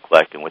website to look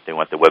like and what they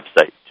want the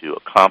website to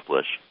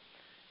accomplish,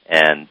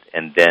 and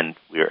then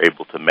we are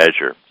able to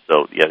measure.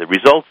 So, yeah, the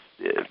results,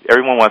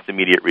 everyone wants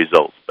immediate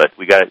results, but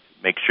we got to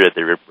make sure that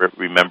they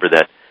remember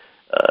that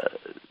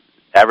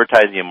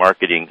advertising and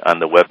marketing on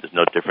the web is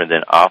no different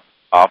than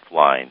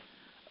offline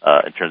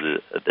in terms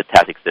of the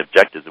tactics and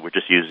objectives. We're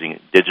just using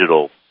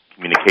digital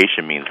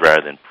communication means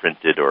rather than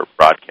printed or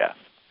broadcast.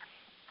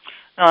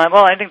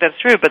 Well, I think that's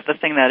true, but the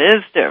thing that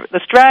is there,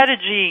 the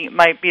strategy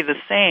might be the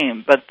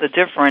same, but the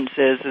difference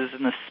is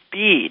in the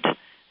speed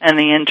and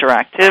the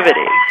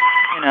interactivity.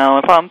 You know,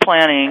 if I'm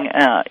planning,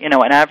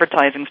 an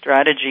advertising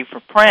strategy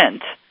for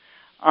print,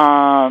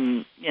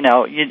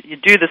 you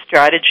do the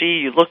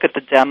strategy, you look at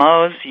the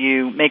demos,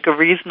 you make a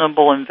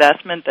reasonable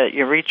investment that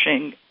you're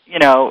reaching,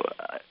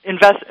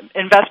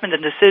 investment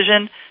and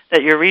decision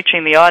that you're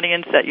reaching the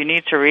audience that you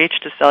need to reach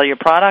to sell your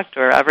product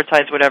or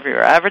advertise whatever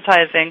you're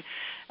advertising.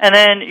 And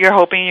then you're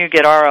hoping you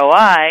get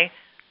ROI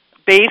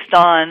based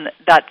on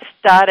that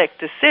static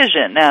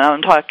decision. Now,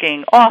 I'm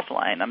talking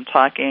offline. I'm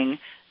talking,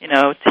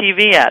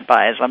 TV ad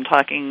buys. I'm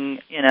talking,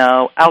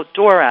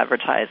 outdoor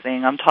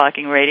advertising. I'm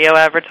talking radio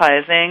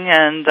advertising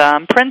and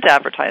print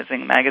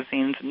advertising,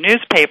 magazines and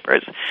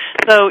newspapers.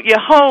 So you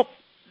hope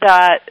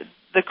that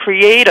the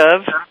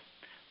creative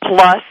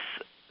plus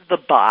the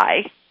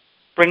buy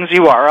brings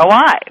you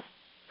ROI.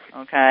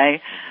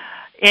 Okay?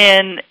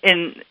 In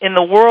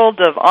the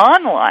world of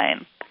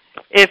online,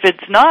 if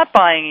it's not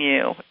buying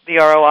you the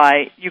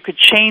ROI, you could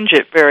change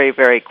it very,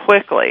 very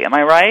quickly. Am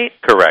I right?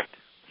 Correct.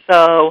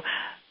 So,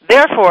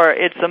 therefore,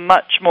 it's a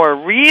much more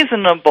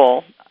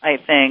reasonable, I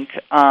think,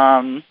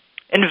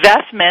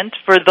 investment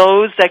for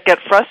those that get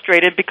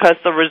frustrated because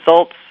the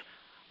results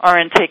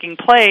aren't taking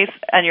place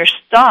and you're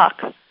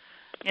stuck,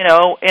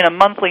 in a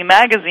monthly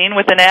magazine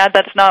with an ad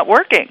that's not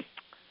working.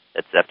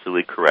 That's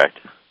absolutely correct.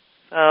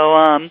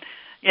 So,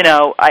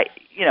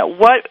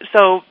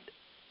 So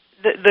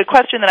the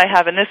question that I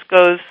have, and this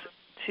goes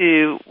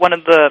to one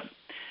of the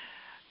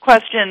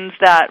questions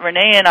that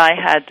Renee and I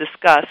had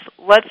discussed.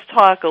 Let's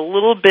talk a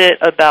little bit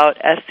about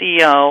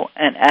SEO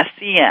and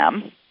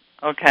SEM,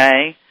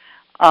 okay?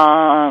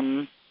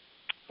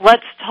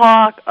 Let's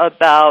talk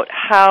about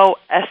how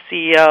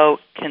SEO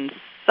can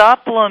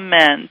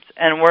supplement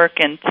and work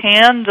in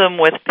tandem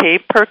with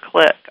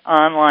pay-per-click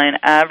online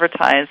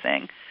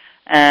advertising.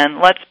 And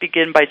let's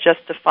begin by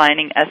just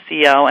defining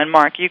SEO. And,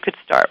 Marc, you could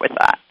start with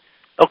that.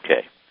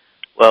 Okay.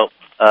 Well,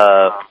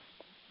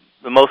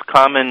 the most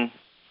common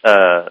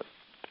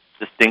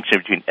distinction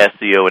between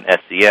SEO and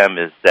SEM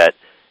is that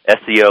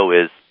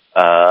SEO is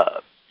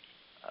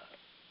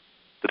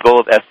the goal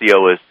of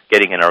SEO is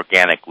getting an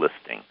organic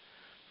listing.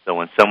 So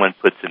when someone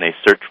puts in a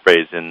search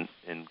phrase in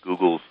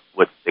Google's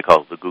what they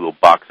call the Google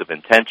box of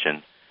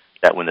intention,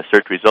 that when the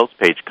search results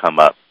page come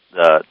up,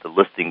 the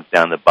listings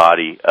down the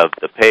body of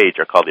the page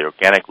are called the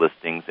organic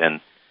listings, and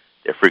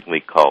they're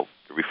frequently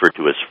referred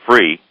to as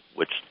free,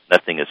 which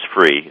nothing is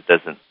free.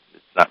 It's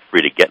not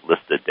free to get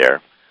listed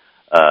there.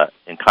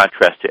 In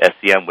contrast to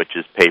SEM, which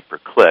is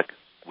pay-per-click,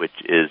 which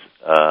is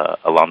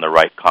along the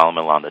right column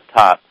along the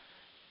top,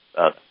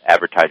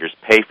 advertisers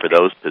pay for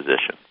those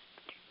positions.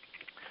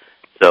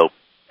 So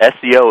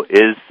SEO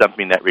is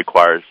something that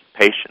requires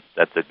patience.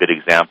 That's a good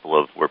example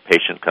of where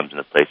patience comes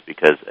into place,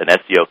 because an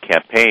SEO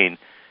campaign,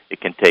 it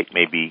can take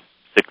maybe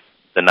 6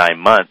 to 9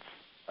 months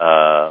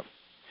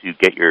to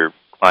get your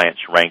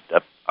clients ranked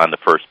up on the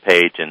first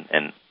page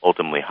and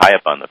ultimately high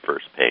up on the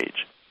first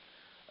page.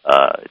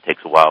 It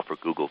takes a while for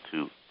Google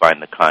to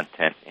find the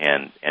content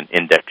and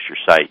index your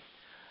site.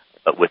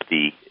 But with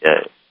the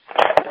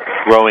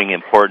growing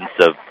importance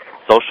of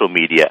social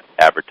media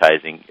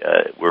advertising,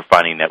 we're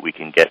finding that we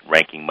can get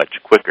ranking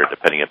much quicker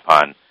depending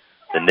upon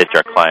the niche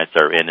our clients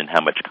are in and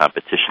how much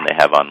competition they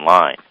have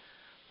online.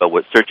 But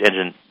with search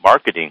engine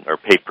marketing or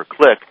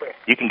pay-per-click,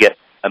 you can get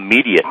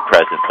immediate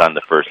presence on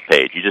the first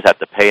page. You just have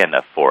to pay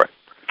enough for it.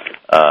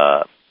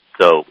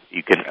 So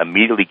you can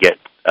immediately get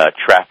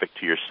traffic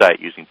to your site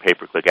using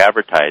pay-per-click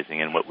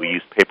advertising. And what we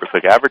use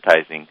pay-per-click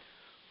advertising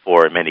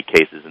for in many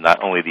cases is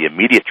not only the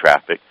immediate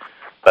traffic,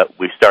 but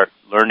we start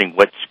learning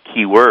which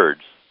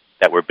keywords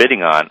that we're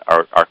bidding on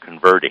are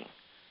converting.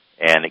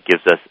 And it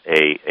gives us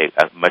a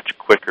much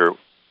quicker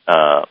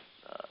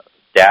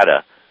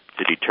data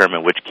to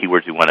determine which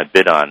keywords we want to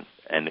bid on,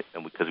 and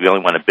because we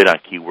only want to bid on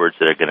keywords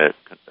that are going to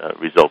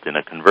result in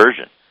a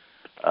conversion,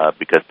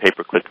 because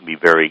pay-per-click can be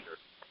very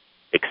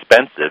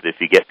expensive if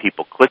you get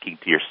people clicking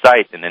to your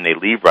site and then they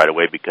leave right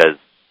away because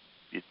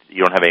you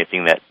don't have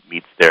anything that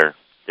meets their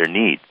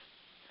needs.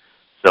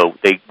 So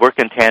they work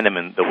in tandem,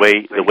 and the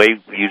way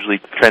we usually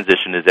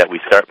transition is that we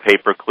start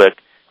pay-per-click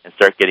and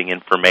start getting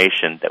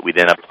information that we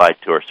then apply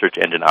to our search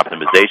engine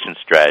optimization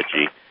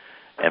strategy,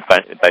 and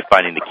by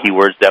finding the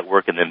keywords that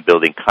work and then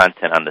building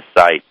content on the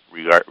site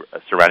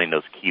surrounding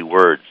those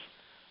keywords,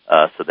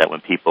 so that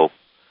when people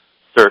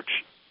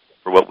search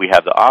for what we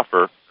have to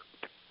offer,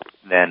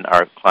 then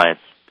our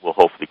clients will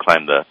hopefully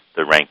climb the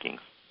rankings.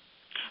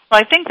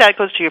 Well, I think that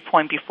goes to your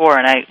point before,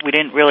 and we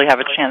didn't really have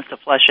a chance to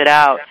flesh it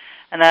out.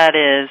 and that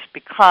is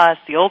because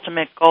the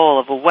ultimate goal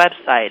of a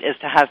website is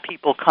to have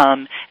people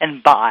come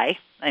and buy.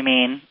 I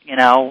mean,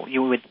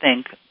 you would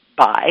think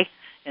buy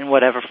in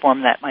whatever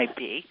form that might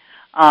be.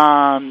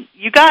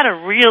 You got to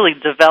really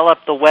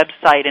develop the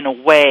website in a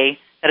way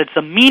that it's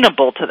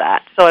amenable to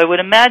that. So I would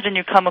imagine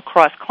you come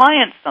across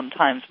clients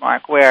sometimes,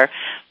 Marc, where,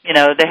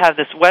 they have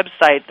this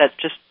website that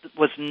just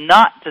was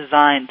not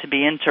designed to be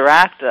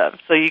interactive.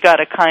 So you got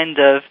to kind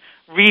of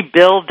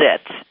rebuild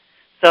it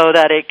so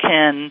that it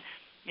can,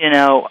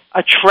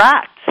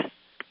 attract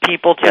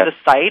people to the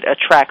site,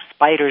 attract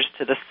spiders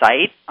to the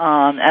site.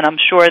 And I'm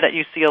sure that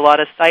you see a lot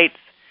of sites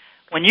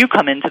when you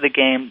come into the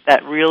game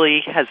that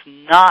really has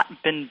not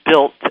been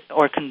built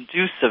or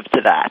conducive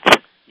to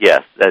that.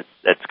 Yes,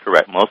 that's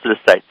correct. Most of the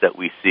sites that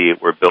we see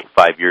were built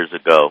 5 years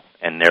ago,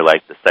 and they're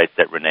like the sites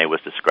that Renee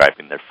was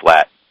describing. They're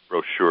flat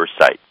brochure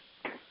sites.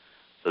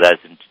 So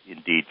that's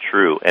indeed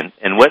true.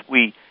 And what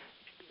we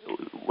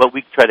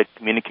try to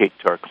communicate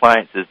to our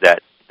clients is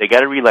that they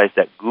got to realize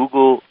that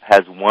Google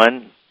has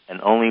one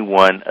and only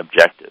one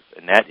objective,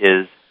 and that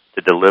is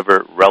to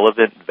deliver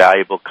relevant,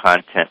 valuable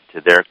content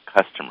to their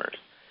customers.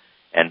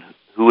 And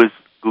who is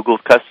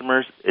Google's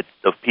customers? It's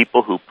the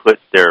people who put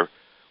their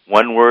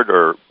one word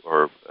or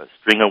a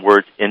string of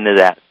words into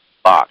that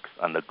box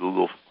on the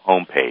Google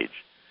homepage.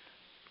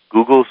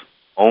 Google's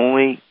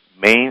only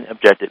main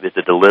objective is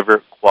to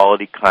deliver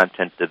quality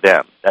content to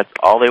them. That's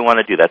all they want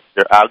to do.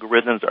 Their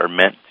algorithms are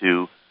meant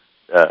to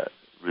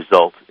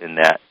result in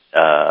that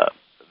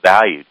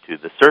value to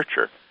the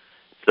searcher.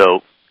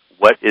 So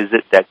what is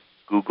it that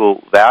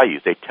Google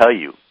values? They tell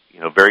you,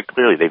 very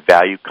clearly they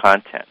value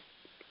content.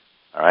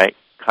 All right?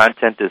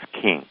 Content is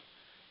king.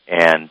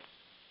 And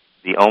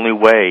the only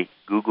way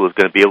Google is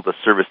going to be able to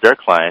service their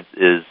clients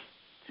is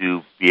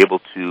to be able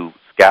to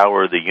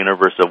scour the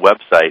universe of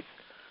websites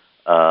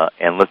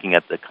and looking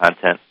at the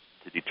content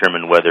to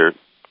determine whether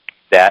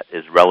that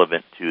is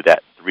relevant to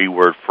that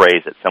three-word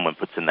phrase that someone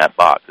puts in that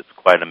box. It's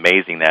quite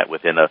amazing that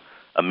within a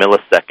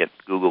millisecond,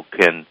 Google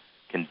can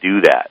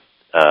do that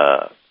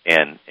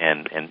and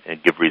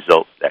give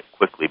results that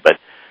quickly. But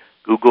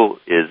Google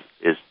is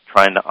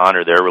trying to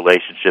honor their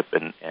relationship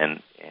and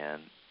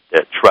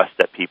the trust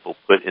that people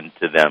put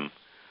into them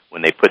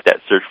when they put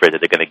that search phrase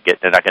that they're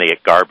not going to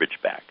get garbage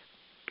back.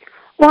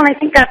 Well, and I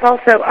think that's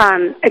also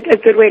a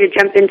good way to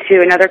jump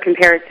into another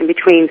comparison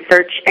between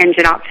search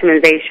engine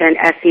optimization,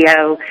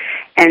 SEO,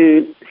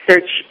 and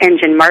search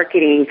engine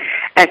marketing,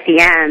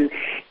 SEM,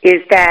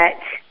 is that,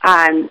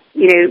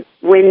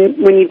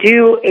 when you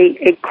do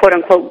a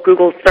quote-unquote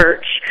Google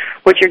search,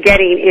 what you're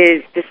getting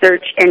is the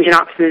search engine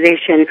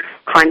optimization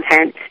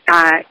content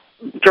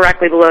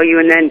directly below you,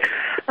 and then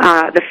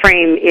the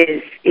frame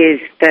is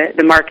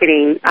the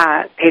marketing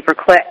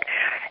pay-per-click.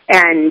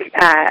 And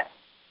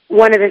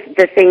one of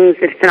the things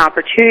that's an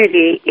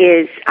opportunity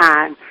is,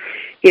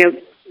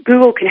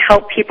 Google can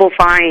help people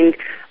find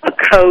a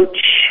coach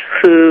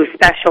who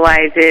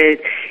specializes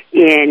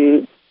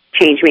in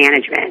change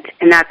management,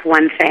 and that's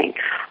one thing.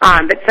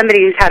 But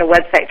somebody who's had a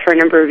website for a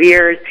number of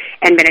years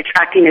and been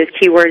attracting those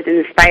keywords in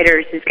the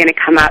spiders is going to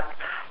come up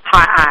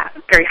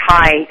very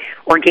high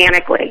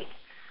organically.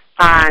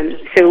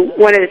 So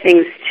one of the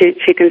things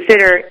to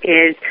consider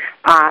is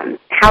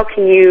how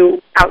can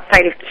you,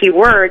 outside of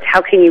keywords,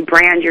 how can you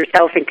brand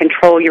yourself and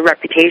control your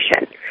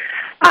reputation?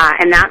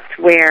 And that's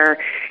where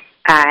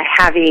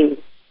having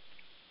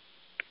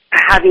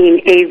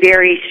a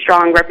very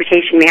strong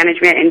reputation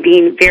management and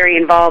being very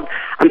involved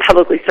on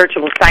publicly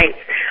searchable sites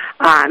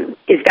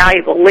is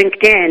valuable.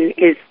 LinkedIn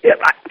is,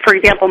 for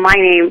example, my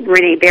name,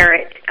 Renee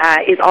Barrett,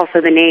 is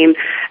also the name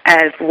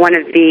of one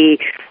of the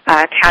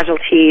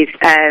casualties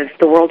of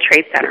the World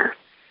Trade Center.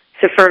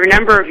 So for a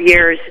number of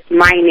years,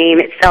 my name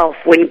itself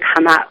wouldn't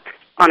come up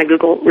on a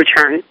Google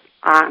return,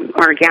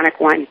 organic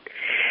one.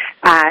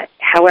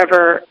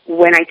 However,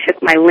 when I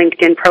took my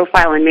LinkedIn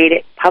profile and made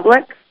it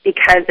public,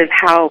 because of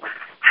how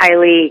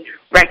highly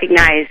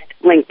recognized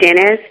LinkedIn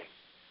is,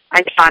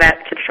 I shot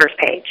up to the first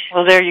page.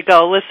 Well, there you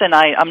go. Listen,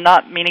 I'm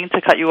not meaning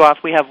to cut you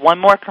off. We have one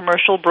more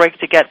commercial break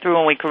to get through,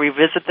 and we can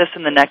revisit this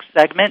in the next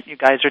segment. You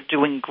guys are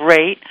doing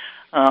great.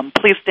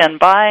 Please stand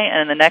by,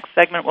 and in the next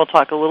segment we'll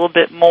talk a little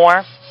bit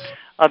more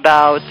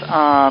about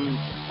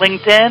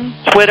LinkedIn,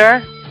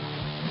 Twitter.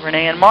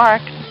 Renee and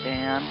Marc,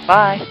 stand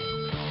by.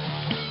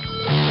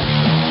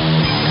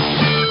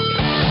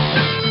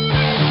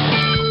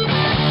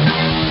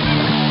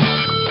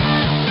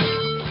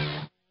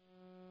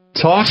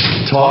 Talk,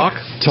 talk,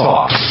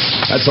 talk.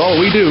 That's all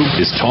we do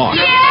is talk.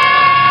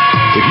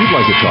 If you'd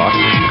like to talk,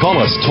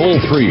 call us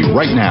toll-free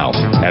right now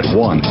at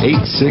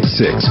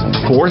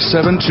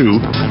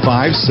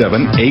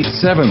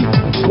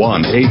 1-866-472-5787.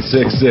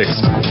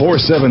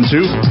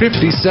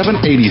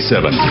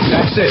 1-866-472-5787.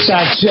 That's it.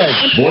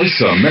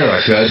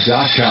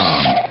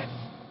 VoiceAmerica.com.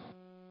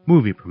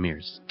 Movie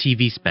premieres,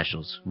 TV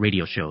specials,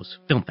 radio shows,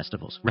 film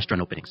festivals,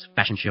 restaurant openings,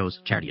 fashion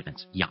shows, charity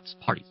events, yachts,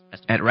 parties,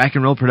 festivals. At Rack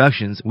and Roll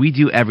Productions, we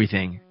do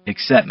everything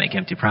except make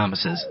empty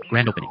promises.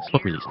 Grand openings,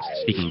 book releases,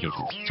 speaking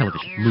engagements,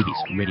 television, movies,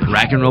 radio.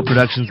 Rack and Roll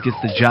Productions gets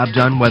the job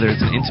done whether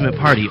it's an intimate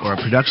party or a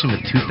production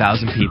with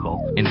 2,000 people.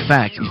 In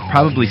fact, you've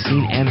probably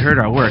seen and heard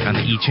our work on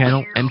the E!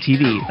 Channel,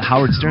 MTV, The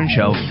Howard Stern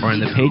Show, or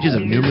in the pages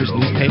of numerous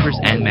newspapers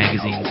and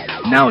magazines.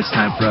 Now it's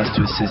time for us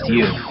to assist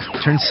you.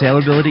 Turn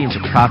saleability into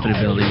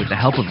profitability with the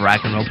help of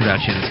Rack and Roll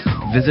Productions.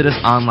 Visit us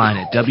online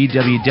at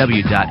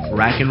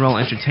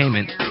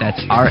www.rackandrollentertainment,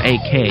 that's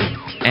RAKNROLL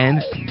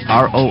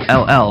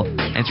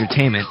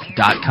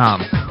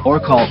entertainment.com, or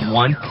call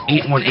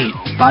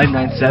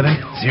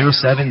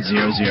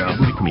 1-818-597-0700.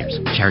 Movie premieres,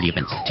 charity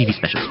events, TV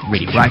specials,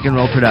 radio. Rack and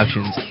Roll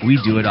Productions, we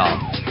do it all.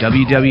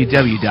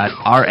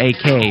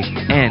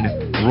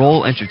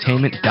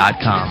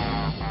 www.racknrollentertainment.com.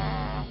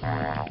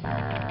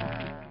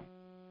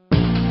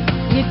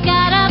 You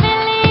gotta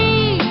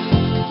believe.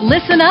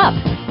 Listen up.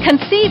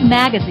 Conceive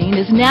Magazine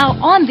is now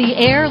on the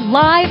air,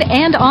 live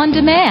and on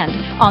demand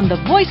on the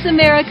Voice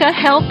America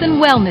Health and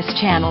Wellness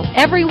Channel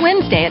every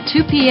Wednesday at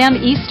 2 p.m.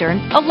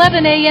 Eastern,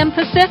 11 a.m.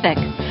 Pacific.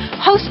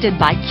 Hosted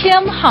by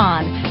Kim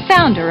Hahn,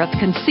 founder of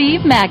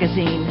Conceive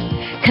Magazine.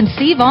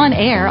 Conceive On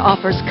Air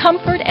offers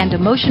comfort and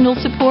emotional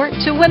support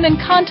to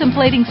women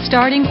contemplating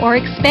starting or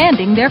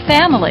expanding their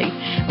family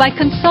by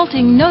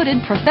consulting noted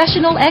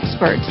professional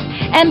experts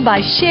and by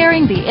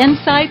sharing the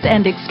insights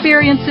and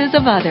experiences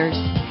of others.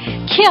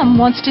 Kim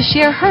wants to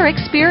share her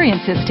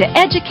experiences to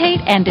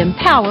educate and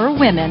empower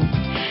women.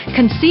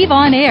 Conceive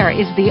On Air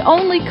is the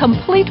only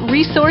complete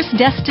resource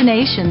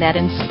destination that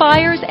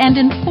inspires and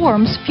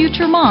informs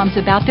future moms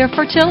about their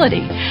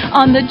fertility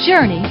on the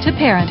journey to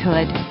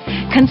parenthood.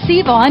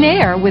 Conceive On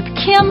Air with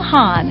Kim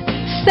Hahn,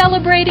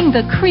 celebrating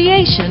the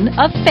creation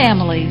of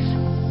families.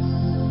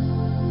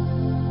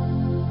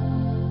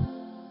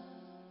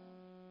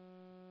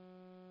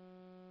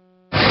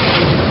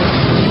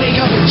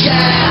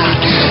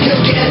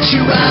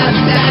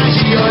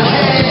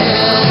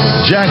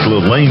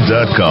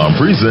 JackLaLanne.com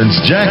presents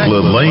Jack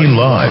LaLanne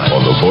Live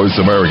on the Voice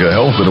America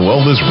Health and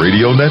Wellness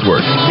Radio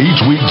Network.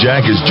 Each week,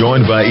 Jack is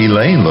joined by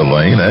Elaine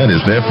LaLanne and his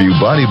nephew,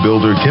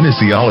 bodybuilder,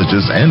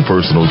 kinesiologist, and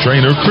personal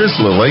trainer, Chris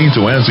LaLanne,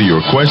 to answer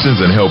your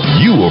questions and help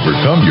you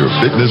overcome your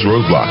fitness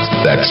roadblocks.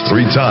 That's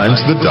 3 times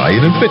the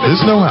diet and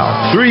fitness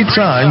know-how, 3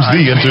 times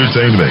the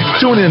entertainment.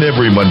 Tune in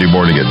every Monday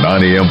morning at 9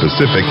 a.m.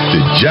 Pacific to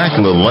Jack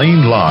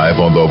LaLanne Live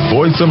on the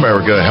Voice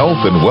America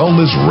Health and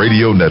Wellness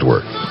Radio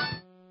Network.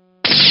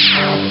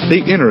 The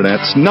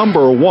Internet's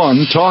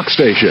 #1 talk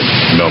station.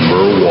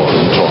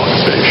 #1 talk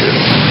station.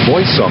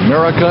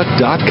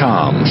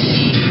 VoiceAmerica.com.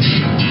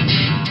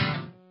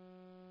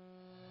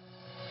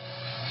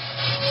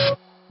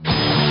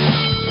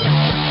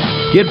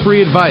 Get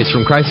free advice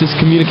from crisis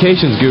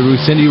communications guru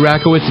Cindy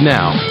Rakowitz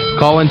now.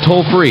 Call in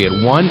toll-free at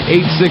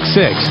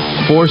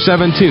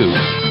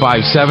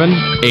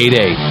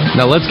 1-866-472-5788.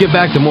 Now let's get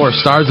back to more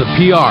Stars of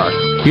PR.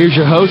 Here's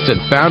your host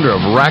and founder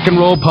of Rack and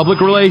Roll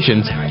Public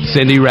Relations,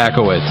 Cindy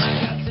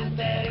Rakowitz.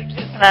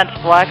 That's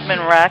Blackman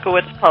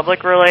Rakowitz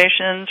Public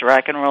Relations.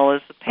 Rack and Roll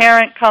is the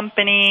parent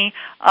company.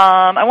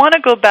 I want to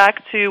go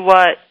back to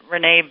what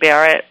Renee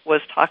Barrett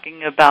was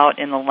talking about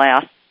in the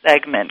last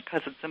segment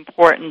because it's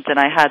important, and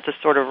I had to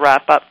sort of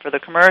wrap up for the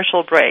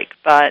commercial break.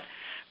 But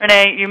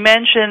Renee, you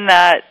mentioned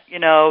that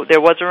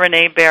there was a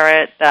Renee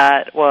Barrett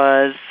that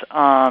was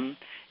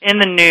in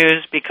the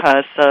news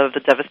because of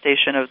the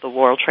devastation of the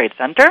World Trade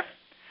Center.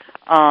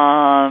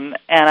 And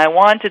I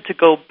wanted to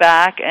go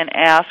back and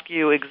ask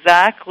you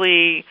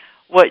exactly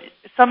what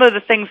some of the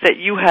things that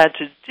you had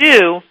to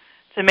do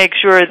to make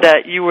sure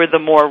that you were the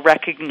more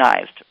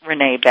recognized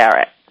Renee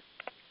Barrett.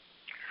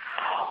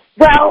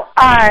 Well,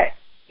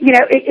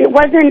 it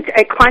wasn't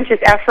a conscious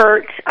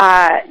effort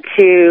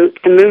to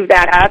move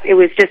that up. It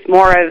was just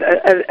more of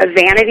a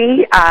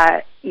vanity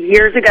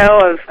years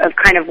ago of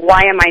kind of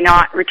why am I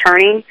not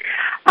returning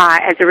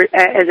as a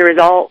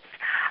result.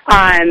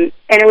 And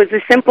it was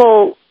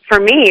for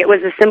me, it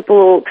was a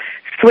simple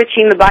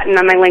switching the button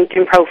on my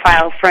LinkedIn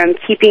profile from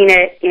keeping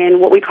it in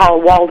what we call a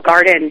walled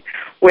garden,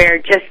 where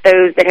just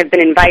those that have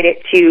been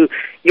invited to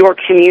your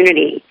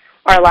community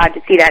are allowed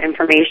to see that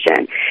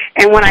information.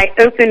 And when I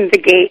opened the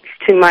gates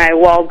to my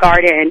walled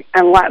garden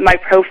and let my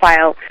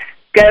profile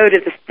go to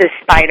the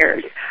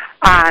spiders,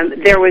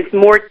 there was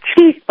more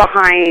teeth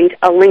behind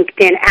a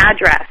LinkedIn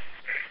address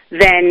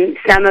than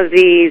some of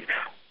these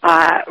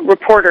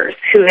reporters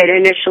who had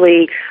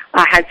initially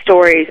had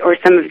stories, or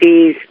some of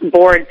these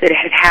boards that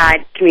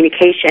had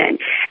communication.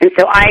 And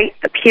so I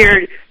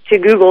appeared to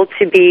Google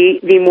to be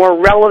the more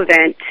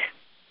relevant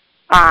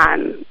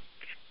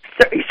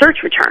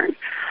search return.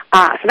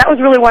 So that was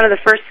really one of the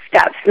first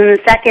steps. And the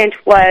second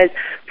was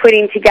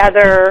putting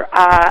together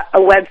a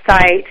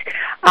website.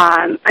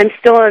 I'm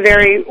still a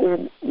very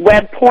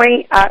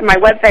my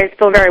website is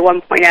still very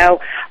 1.0,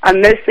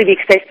 mostly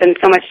because I spend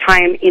so much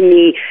time in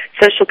the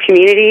social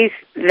communities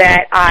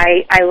that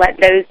I let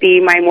those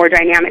be my more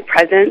dynamic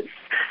presence.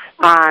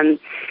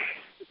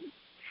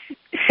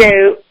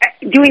 So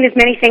doing as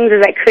many things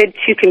as I could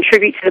to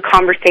contribute to the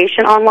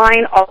conversation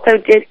online also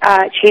did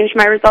change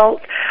my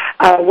results.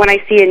 When I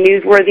see a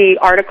newsworthy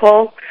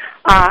article,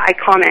 I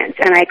comment,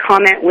 and I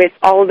comment with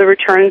all of the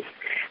returns.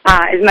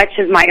 As much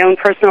as my own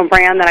personal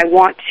brand that I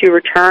want to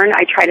return,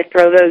 I try to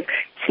throw those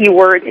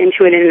keywords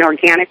into it in an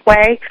organic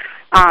way.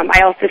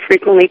 I also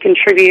frequently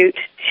contribute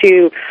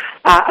to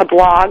a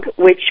blog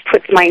which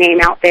puts my name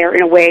out there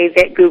in a way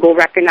that Google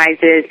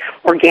recognizes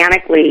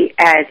organically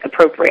as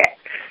appropriate.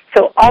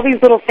 So all these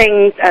little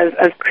things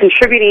of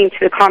contributing to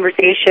the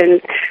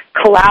conversations,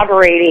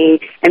 collaborating,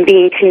 and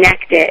being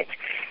connected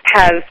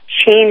have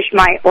changed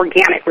my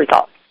organic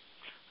results.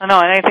 I know,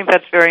 and I think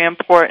that's very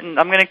important.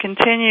 I'm going to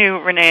continue,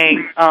 Renee,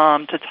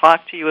 to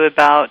talk to you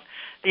about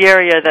the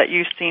area that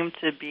you seem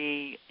to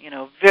be,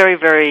 very,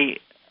 very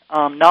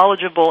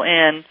knowledgeable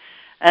in,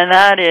 and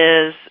that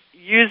is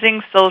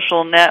using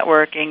social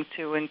networking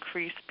to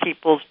increase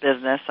people's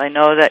business. I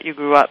know that you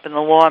grew up in the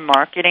law and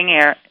marketing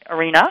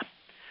arena.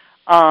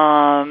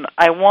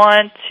 I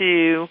want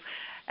to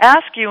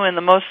ask you in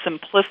the most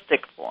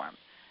simplistic form.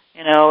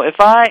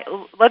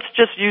 Let's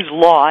just use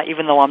law,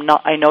 even though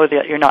I know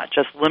that you're not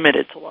just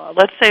limited to law.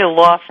 Let's say a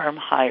law firm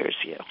hires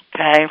you,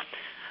 okay?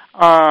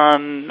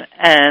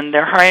 And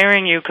they're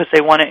hiring you because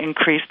they want to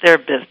increase their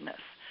business.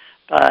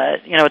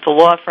 But, it's a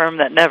law firm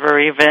that never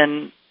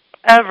even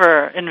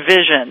ever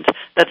envisioned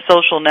that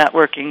social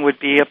networking would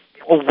be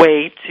a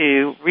way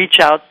to reach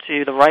out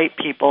to the right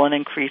people and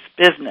increase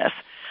business.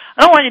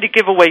 I don't want you to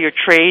give away your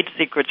trade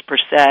secrets per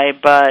se,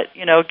 but,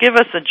 give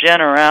us a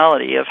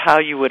generality of how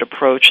you would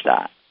approach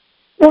that.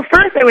 Well,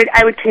 first,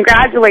 I would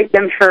congratulate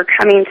them for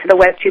coming to the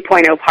Web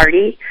 2.0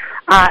 party,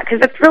 because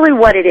that's really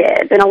what it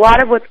is. And a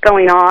lot of what's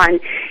going on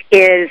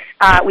is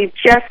we've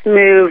just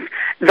moved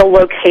the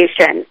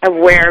location of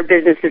where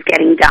business is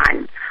getting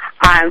done.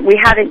 We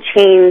haven't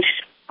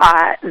changed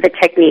the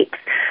techniques.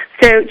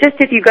 So just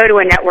if you go to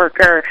a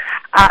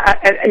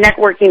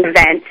networking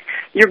event,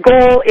 your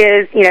goal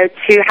is,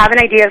 to have an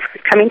idea of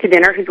who's coming to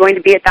dinner, who's going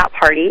to be at that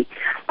party,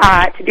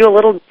 to do a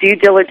little due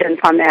diligence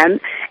on them.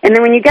 And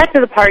then when you get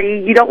to the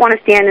party, you don't want to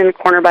stand in the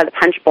corner by the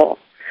punch bowl.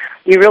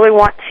 You really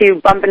want to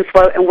bump and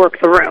float and work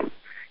the room.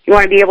 You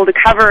want to be able to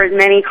cover as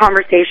many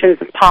conversations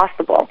as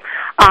possible.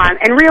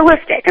 And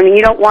realistic.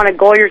 You don't want to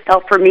goal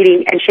yourself for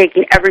meeting and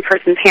shaking every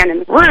person's hand in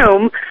the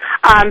room,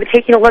 but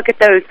taking a look at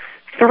those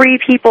 3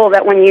 people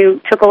that when you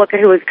took a look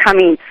at who was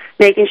coming,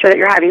 making sure that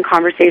you're having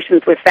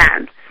conversations with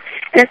them.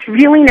 And it's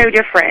really no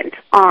different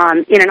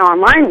in an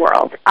online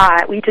world.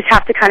 We just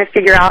have to kind of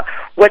figure out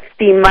what's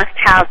the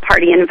must-have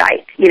party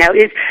invite.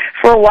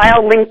 For a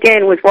while,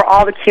 LinkedIn was where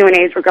all the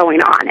Q&As were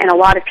going on, and a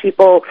lot of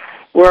people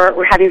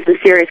were having some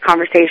serious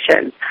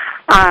conversations.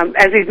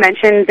 As we've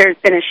mentioned, there's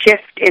been a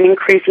shift in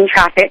increasing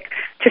traffic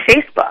to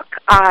Facebook.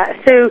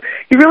 So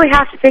you really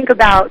have to think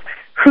about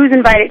who's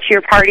invited to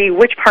your party,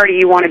 which party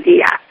you want to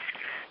be at.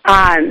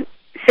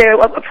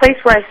 So a place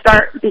where I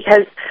start,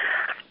 because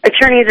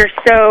attorneys are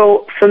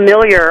so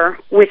familiar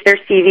with their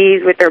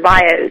CVs, with their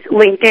bios,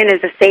 LinkedIn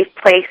is a safe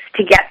place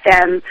to get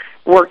them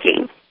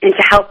working and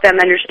to help them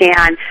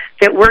understand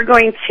that we're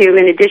going to,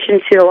 in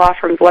addition to the law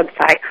firm's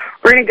website,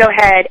 we're going to go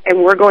ahead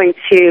and we're going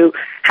to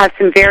have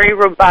some very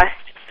robust,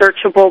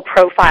 searchable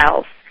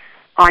profiles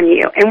on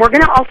you. And we're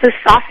going to also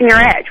soften your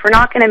edge. We're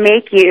not going to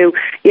make you,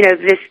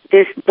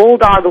 this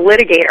bulldog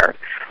litigator.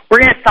 We're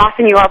going to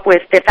soften you up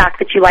with the fact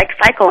that you like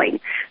cycling,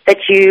 that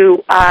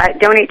you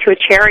donate to a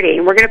charity,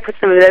 and we're going to put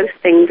some of those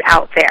things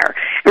out there.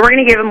 And we're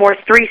going to give a more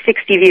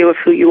 360 view of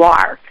who you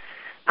are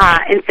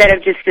instead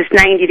of just this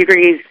 90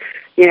 degrees,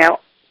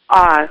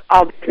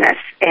 all business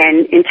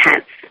and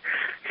intense.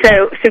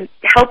 So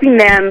helping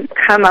them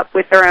come up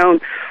with their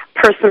own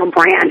personal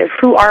brand of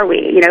who are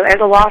we? As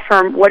a law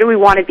firm, what do we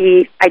want to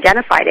be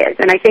identified as?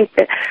 And I think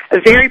that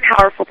a very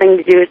powerful thing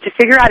to do is to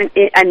figure out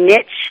a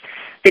niche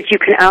that you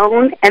can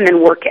own and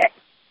then work it.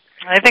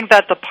 I think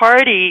that the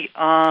party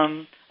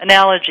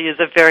analogy is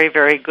a very,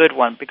 very good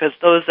one, because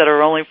those that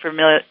are only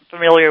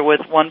familiar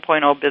with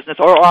 1.0 business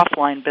or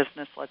offline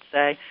business, let's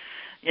say,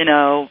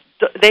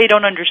 they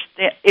don't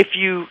understand. If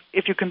you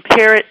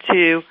compare it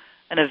to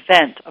an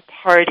event, a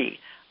party,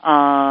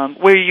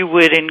 where you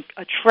would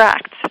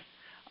attract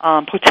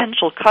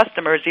potential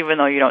customers, even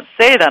though you don't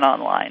say that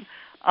online.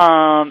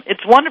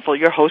 It's wonderful.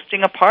 You're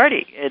hosting a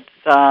party. It's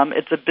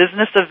a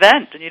business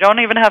event, and you don't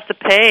even have to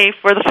pay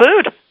for the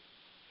food.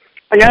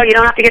 No, you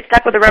don't have to get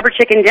stuck with a rubber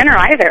chicken dinner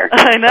either.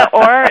 I know,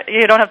 or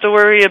you don't have to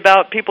worry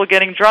about people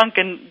getting drunk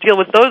and deal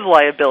with those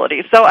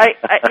liabilities. So I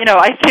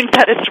think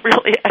that is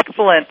really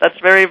excellent. That's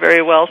very,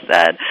 very well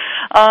said.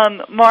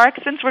 Marc,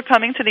 since we're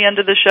coming to the end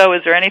of the show,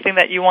 is there anything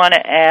that you want to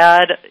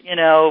add,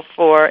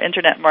 for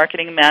Internet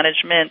marketing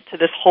management to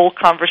this whole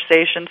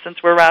conversation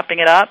since we're wrapping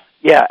it up?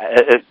 Yeah,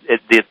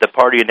 the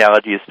party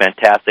analogy is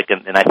fantastic,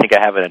 and I think I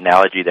have an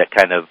analogy that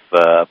kind of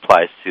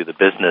applies to the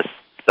business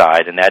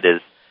side, and that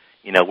is,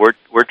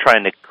 we're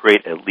trying to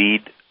create a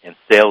lead and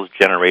sales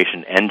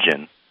generation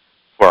engine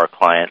for our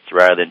clients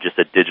rather than just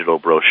a digital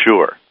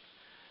brochure.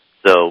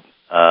 So,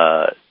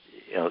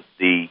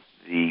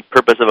 the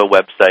purpose of a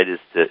website is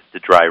to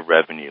drive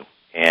revenue,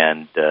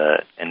 and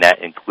that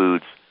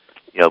includes,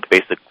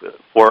 basic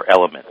 4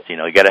 elements. You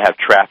got to have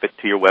traffic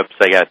to your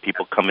website. You got to have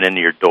people coming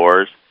into your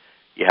doors.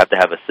 You have to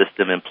have a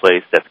system in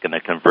place that's going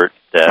to convert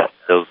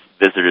those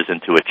visitors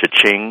into a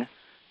cha-ching,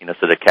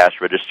 so the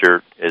cash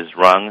register is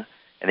rung.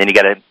 And then you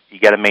got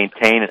to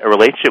maintain a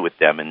relationship with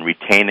them and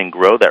retain and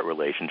grow that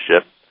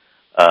relationship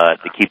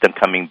to keep them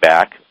coming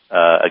back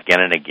again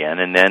and again,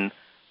 and then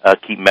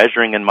keep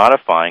measuring and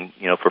modifying,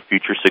 for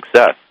future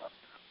success.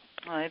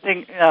 I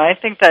think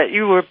that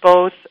you were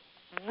both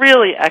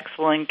really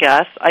excellent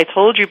guests. I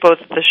told you both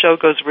that the show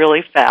goes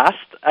really fast.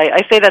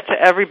 I say that to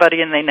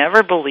everybody, and they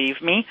never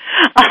believe me.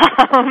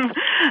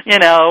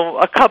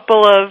 A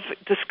couple of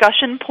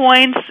discussion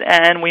points,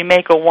 and we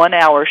make a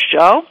 1-hour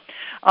show.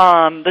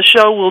 The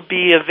show will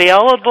be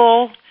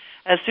available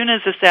as soon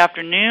as this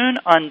afternoon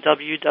on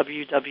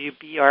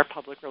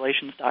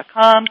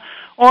www.brpublicrelations.com,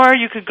 or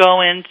you could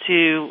go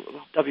into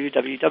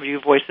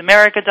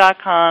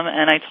www.voiceamerica.com,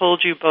 and I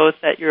told you both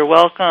that you're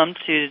welcome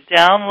to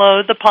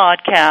download the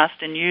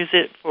podcast and use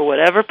it for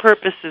whatever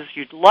purposes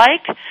you'd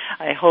like.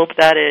 I hope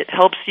that it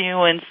helps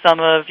you in some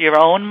of your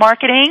own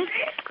marketing,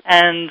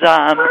 and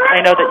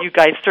I know that you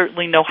guys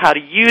certainly know how to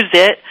use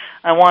it.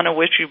 I want to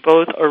wish you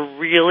both a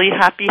really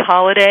happy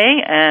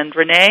holiday. And,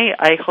 Renee,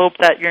 I hope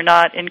that you're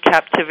not in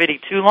captivity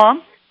too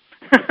long.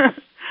 Thank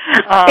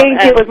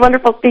you. It was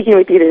wonderful speaking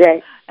with you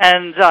today.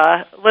 And,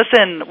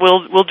 listen,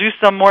 we'll do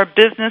some more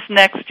business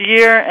next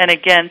year. And,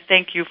 again,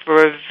 thank you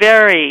for a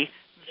very,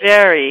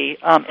 very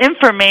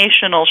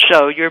informational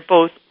show. You're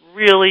both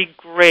really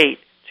great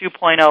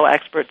 2.0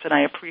 experts, and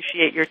I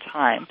appreciate your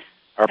time.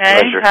 Our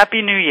pleasure.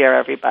 Happy New Year,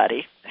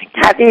 everybody. Thank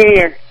you. Happy New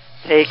Year.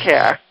 Take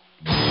care.